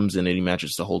 Trunks comes in and he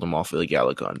manages to hold him off with a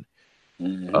Galagun.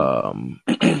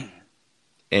 Mm-hmm.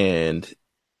 And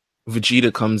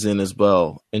Vegeta comes in as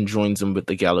well and joins him with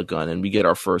the Galagun, and we get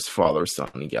our first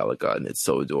father-son Galagun. It's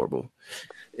so adorable.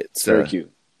 It's very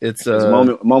cute. It's a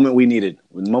moment we needed.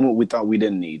 A moment we thought we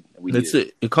didn't need.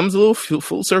 It comes a little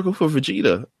full circle for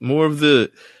Vegeta. More of the,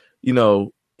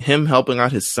 him helping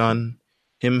out his son.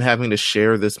 Him having to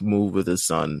share this move with his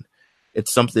son,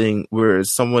 it's something where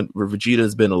Vegeta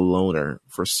has been a loner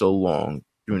for so long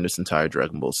during this entire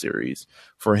Dragon Ball series.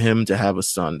 For him to have a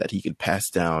son that he could pass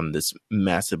down this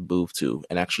massive move to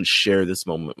and actually share this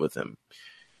moment with him,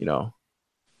 Yeah,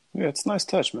 it's a nice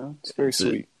touch, man. It's very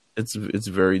sweet. It's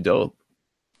very dope.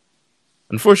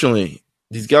 Unfortunately,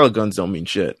 these Galaguns don't mean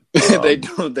shit. They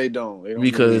don't.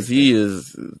 Because he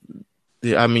is.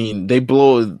 I mean, they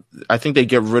blow. I think they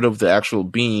get rid of the actual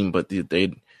beam, but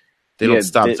they don't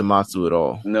stop Zamasu at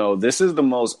all. No, this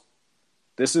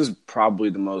is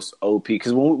probably the most OP,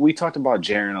 because when we talked about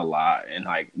Jiren a lot, and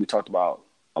like we talked about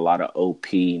a lot of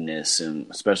OP-ness, and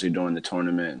especially during the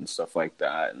tournament and stuff like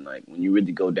that. And like when you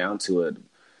really go down to it,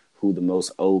 who the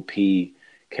most OP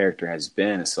character has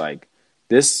been, it's like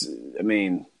this. I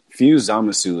mean, Fuse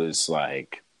Zamasu is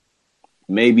like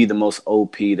maybe the most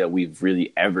OP that we've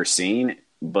really ever seen,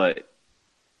 but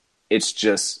it's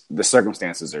just the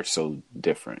circumstances are so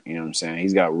different. You know what I'm saying?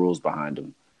 He's got rules behind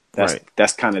him.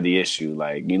 That's kind of the issue.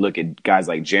 Like you look at guys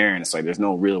like Jiren, it's like there's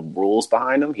no real rules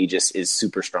behind him. He just is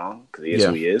super strong because he is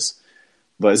who he is.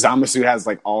 But Zamasu has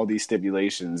like all these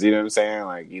stipulations. You know what I'm saying?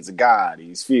 Like he's a god,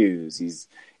 he's Fuse, he's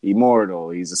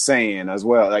immortal, he's a Saiyan as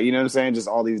well. Like you know what I'm saying? Just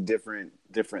all these different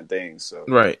things. So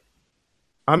right.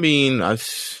 I mean, at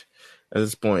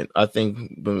this point, I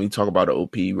think when we talk about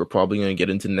OP, we're probably going to get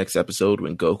into the next episode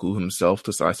when Goku himself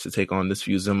decides to take on this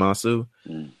Fuse Zamasu.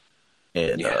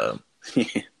 And,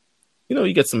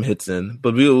 you get some hits in,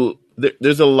 but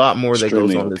there's a lot more that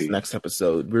goes on this next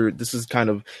episode. This is kind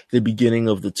of the beginning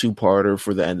of the two-parter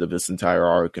for the end of this entire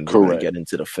arc, and we're going to get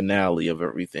into the finale of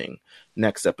everything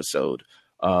next episode.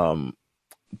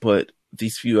 But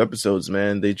these few episodes,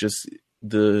 man, they just,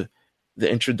 the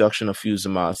introduction of Fuse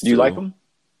Zamasu. Do you like them?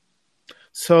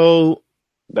 So,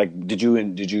 like, did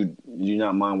you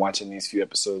not mind watching these few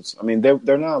episodes? I mean,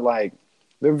 they're not like,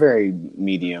 they're very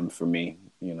medium for me,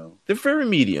 They're very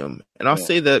medium, and I'll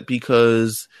say that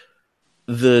because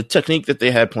the technique that they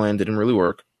had planned didn't really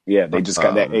work. Yeah, they just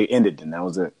got that. It ended, and that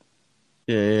was it.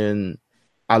 And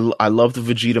I love the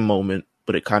Vegeta moment,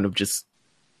 but it kind of just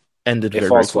ended very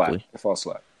quickly. It falls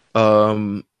flat.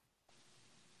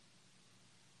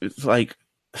 It's like.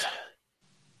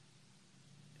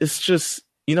 It's just,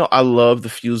 I love the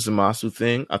Fuse Zamasu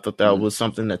thing. I thought that was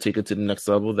something that take it to the next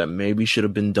level that maybe should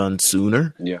have been done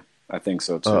sooner. Yeah, I think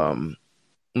so too.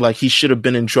 Like he should have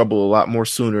been in trouble a lot more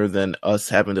sooner than us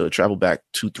having to travel back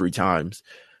 2-3 times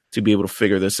to be able to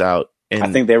figure this out. And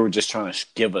I think they were just trying to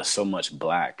give us so much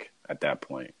black at that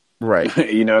point. Right.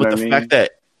 You know what I mean? The fact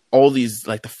that all these,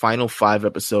 like the final 5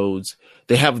 episodes,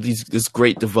 they have this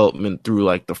great development through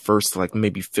like the first like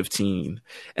maybe 15,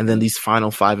 and then these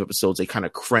final 5 episodes they kind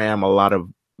of cram a lot of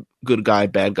good guy,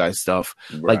 bad guy stuff.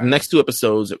 Right. Like next 2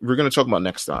 episodes, we're going to talk about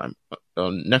next time.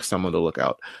 Next time on the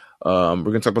lookout. We're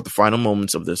going to talk about the final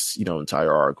moments of this,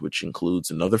 entire arc, which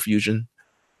includes another fusion,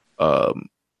 another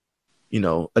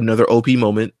OP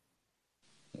moment,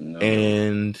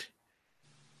 and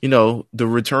the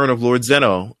return of Lord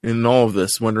Zeno in all of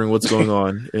this, wondering what's going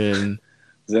on. And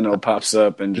Zeno pops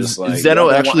up and just like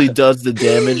Zeno actually does the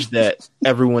damage that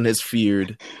everyone has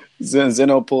feared.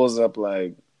 Zeno pulls up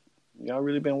like, y'all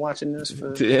really been watching this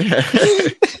for?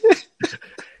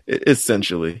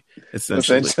 Essentially, yeah. It's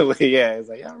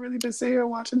like, y'all really been sitting here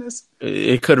watching this?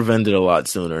 It could have ended a lot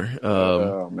sooner.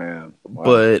 Oh man!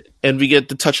 Wow. And we get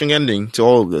the touching ending to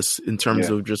all of this in terms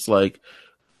of just like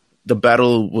the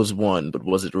battle was won, but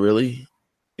was it really?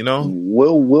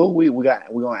 Will we're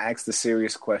gonna ask the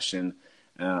serious question.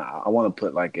 I want to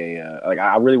put like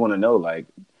I really want to know, like,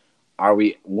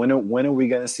 when are we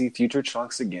gonna see future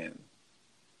Trunks again?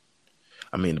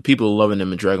 I mean, the people are loving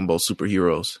him in Dragon Ball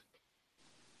Superheroes.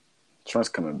 Trunks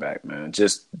coming back, man.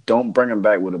 Just don't bring him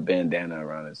back with a bandana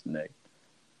around his neck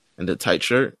and the tight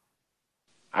shirt.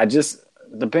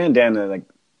 The bandana, like,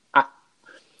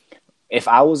 if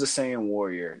I was a Saiyan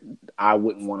warrior, I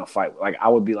wouldn't want to fight. Like, I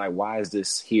would be like, why is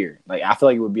this here? Like, I feel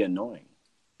like it would be annoying.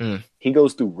 He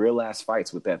goes through real ass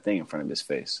fights with that thing in front of his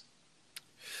face.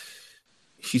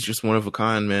 He's just one of a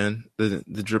kind, man. The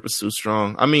drip is so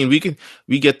strong. I mean,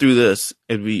 we get through this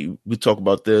and we talk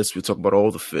about this. We talk about all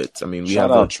the fits. I mean,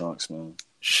 shout out Trunks, man.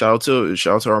 Shout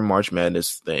out to our March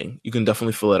Madness thing. You can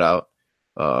definitely fill it out.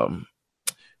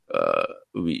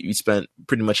 We spent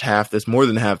pretty much more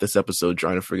than half this episode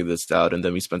trying to figure this out, and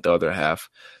then we spent the other half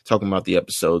talking about the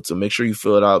episode. So make sure you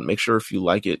fill it out. Make sure if you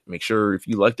like it, make sure if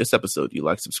you like this episode, you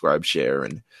like, subscribe, share,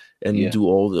 and do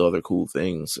all the other cool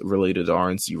things related to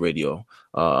RNC Radio.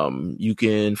 You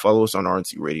can follow us on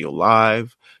RNC Radio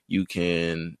Live. You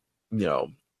can,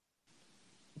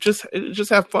 just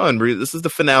have fun. This is the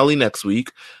finale next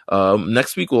week.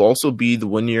 Next week will also be the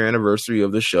 1-year anniversary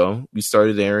of the show. We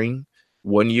started airing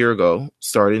 1 year ago,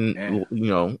 starting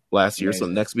last year. Amazing.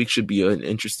 So next week should be an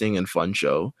interesting and fun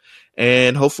show,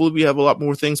 and hopefully we have a lot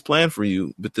more things planned for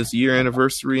you with this year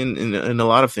anniversary and a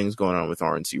lot of things going on with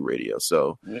RNC Radio.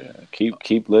 So yeah,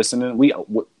 keep listening.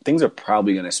 Things are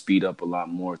probably going to speed up a lot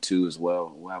more too as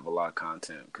well. We'll have a lot of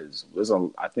content because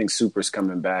I think Super's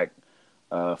coming back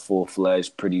full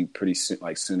fledged pretty soon,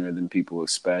 like sooner than people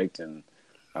expect, and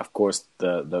of course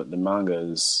the manga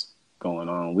is going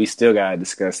on. We still gotta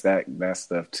discuss that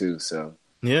stuff too. So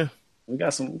yeah, we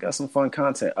got some fun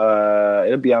content.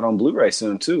 It'll be out on Blu-ray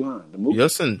soon too, huh? The movie.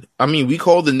 Yes, and I mean we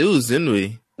called the news, didn't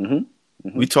we?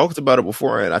 Mm-hmm. We talked about it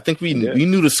beforehand. I think we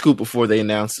knew the scoop before they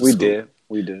announced the scoop.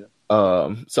 We did.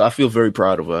 So I feel very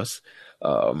proud of us.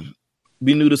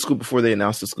 We knew the scoop before they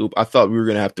announced the scoop. I thought we were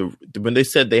gonna have to, when they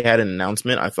said they had an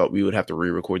announcement, I thought we would have to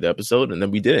re-record the episode, and then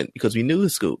we didn't because we knew the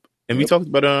scoop and we talked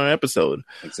about it on an episode.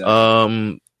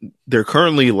 Exactly. They're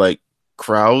currently like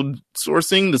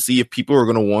crowdsourcing to see if people are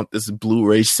going to want this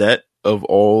Blu-ray set of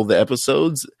all the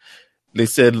episodes. They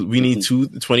said we need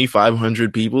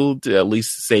 2,500 people to at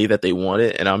least say that they want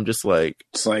it. And I'm just like,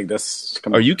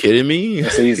 are you kidding me?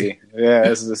 That's easy. Yeah,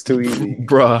 this is too easy.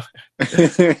 Bruh.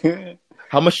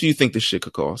 How much do you think this shit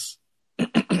could cost?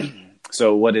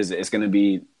 So what is it? It's going to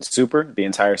be Super, the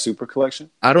entire Super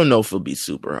collection? I don't know if it'll be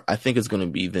Super. I think it's going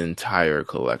to be the entire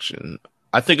collection.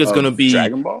 I think it's going to be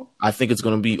Dragon Ball. I think it's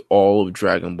going to be all of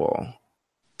Dragon Ball.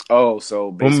 Oh, so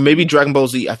maybe Dragon Ball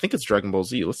Z. I think it's Dragon Ball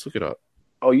Z. Let's look it up.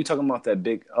 Oh, you talking about that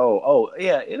big? Oh,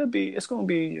 yeah. It's going to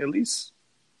be at least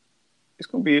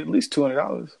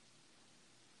 $200.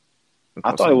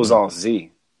 I thought it was all Z.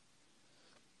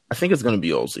 I think it's going to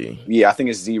be all Z. Yeah, I think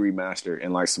it's Z remastered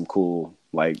and like some cool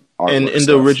like artwork and in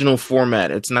stuff. The original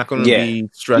format. It's not going to be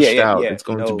stretched out. It's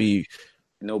going to be.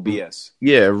 No BS.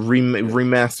 Yeah,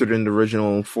 remastered in the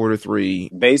original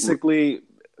 4:3. Basically,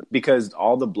 because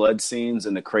all the blood scenes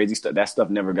and the crazy stuff, that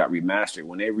stuff never got remastered.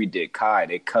 When they redid Kai,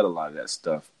 they cut a lot of that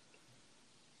stuff.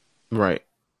 Right.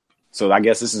 So I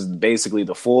guess this is basically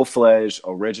the full-fledged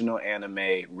original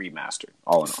anime remastered,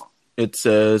 all in all. It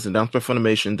says, announced by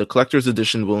Funimation, the collector's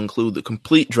edition will include the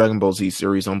complete Dragon Ball Z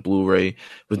series on Blu-ray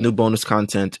with new bonus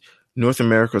content, North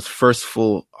America's first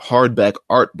full hardback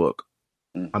art book.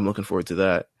 I'm looking forward to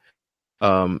that.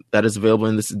 That is available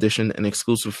in this edition, an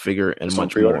exclusive figure, and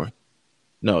much more.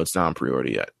 No, it's not on pre-order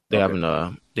yet. They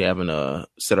haven't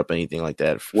set up anything like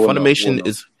that. Funimation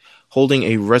is holding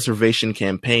a reservation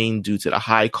campaign due to the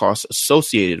high costs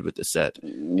associated with the set.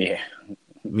 Yeah,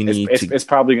 it's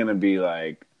probably going to be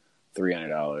like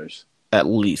 $300. At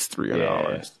least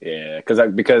 $300. Yeah,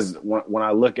 because when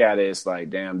I look at it, it's like,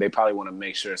 damn, they probably want to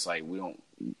make sure it's like we don't.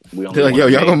 we only They're like, wanna yo,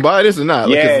 y'all make- gonna buy this or not?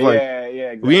 Like, Yeah, it's like, yeah,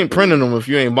 exactly. we ain't printing them if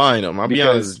you ain't buying them. I'll be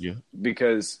honest with you.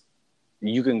 Because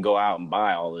you can go out and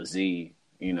buy all the Z,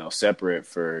 separate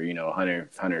for,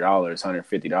 $100,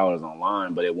 $150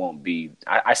 online, but it won't be.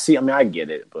 I see. I mean, I get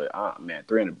it, but man,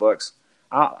 $300.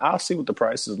 I'll see what the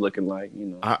price is looking like.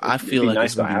 I feel like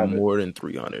it's gonna be more than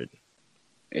 300.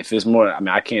 If it's more, I mean,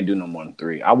 I can't do no more than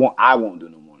 3. I won't do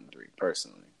no more than 3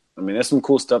 personally. I mean, there's some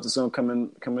cool stuff that's gonna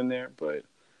come in there, but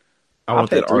I want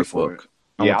that art for book.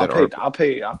 it. Yeah, I'll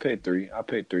pay 3. I'll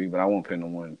pay 3, but I won't pay no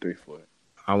more than 3 for it.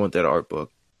 I want that art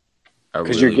book.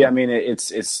 Because I mean,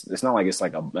 it's not like it's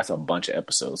like that's a bunch of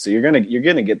episodes, so you're gonna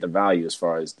get the value as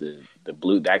far as the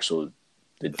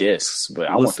discs, but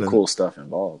I want the cool stuff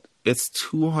involved. It's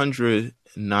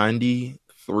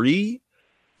 293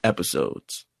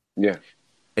 episodes. Yeah,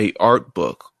 a art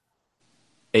book,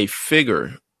 a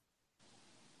figure,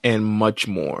 and much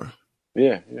more.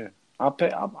 Yeah. I'll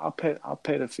pay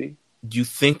the fee. Do you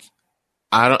think?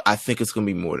 I think it's gonna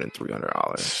be more than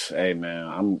 $300. Hey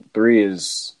man, 3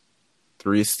 is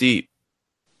 3 is steep.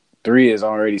 3 is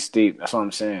already steep. That's what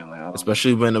I'm saying. Like,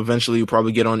 especially when eventually you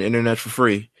probably get on the internet for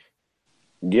free.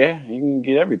 Yeah, you can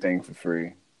get everything for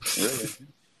free. Really.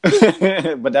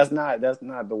 But that's not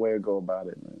the way to go about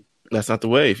it, man. That's not the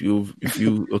way. If you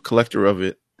a collector of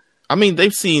it, I mean,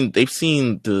 they've seen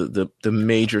the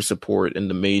major support and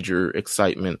the major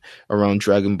excitement around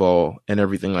Dragon Ball and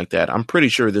everything like that. I'm pretty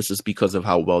sure this is because of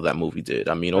how well that movie did.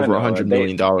 I mean, over $100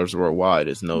 million worldwide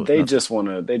is no. They just want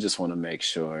to make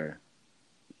sure,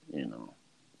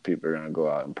 people are gonna go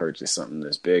out and purchase something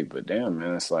this big. But damn,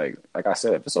 man, it's like I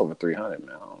said, if it's over 300,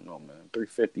 man, I don't know, man.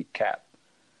 350 cap,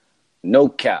 no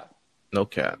cap,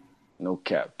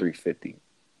 350.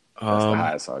 That's the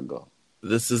highest I'll go.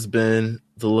 This has been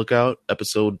The Lookout,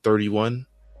 episode 31.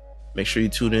 Make sure you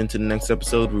tune in to the next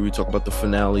episode where we talk about the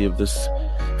finale of this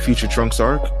Future Trunks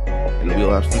arc. It'll be a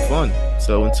lot of fun.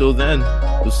 So until then,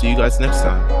 we'll see you guys next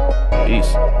time.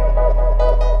 Peace.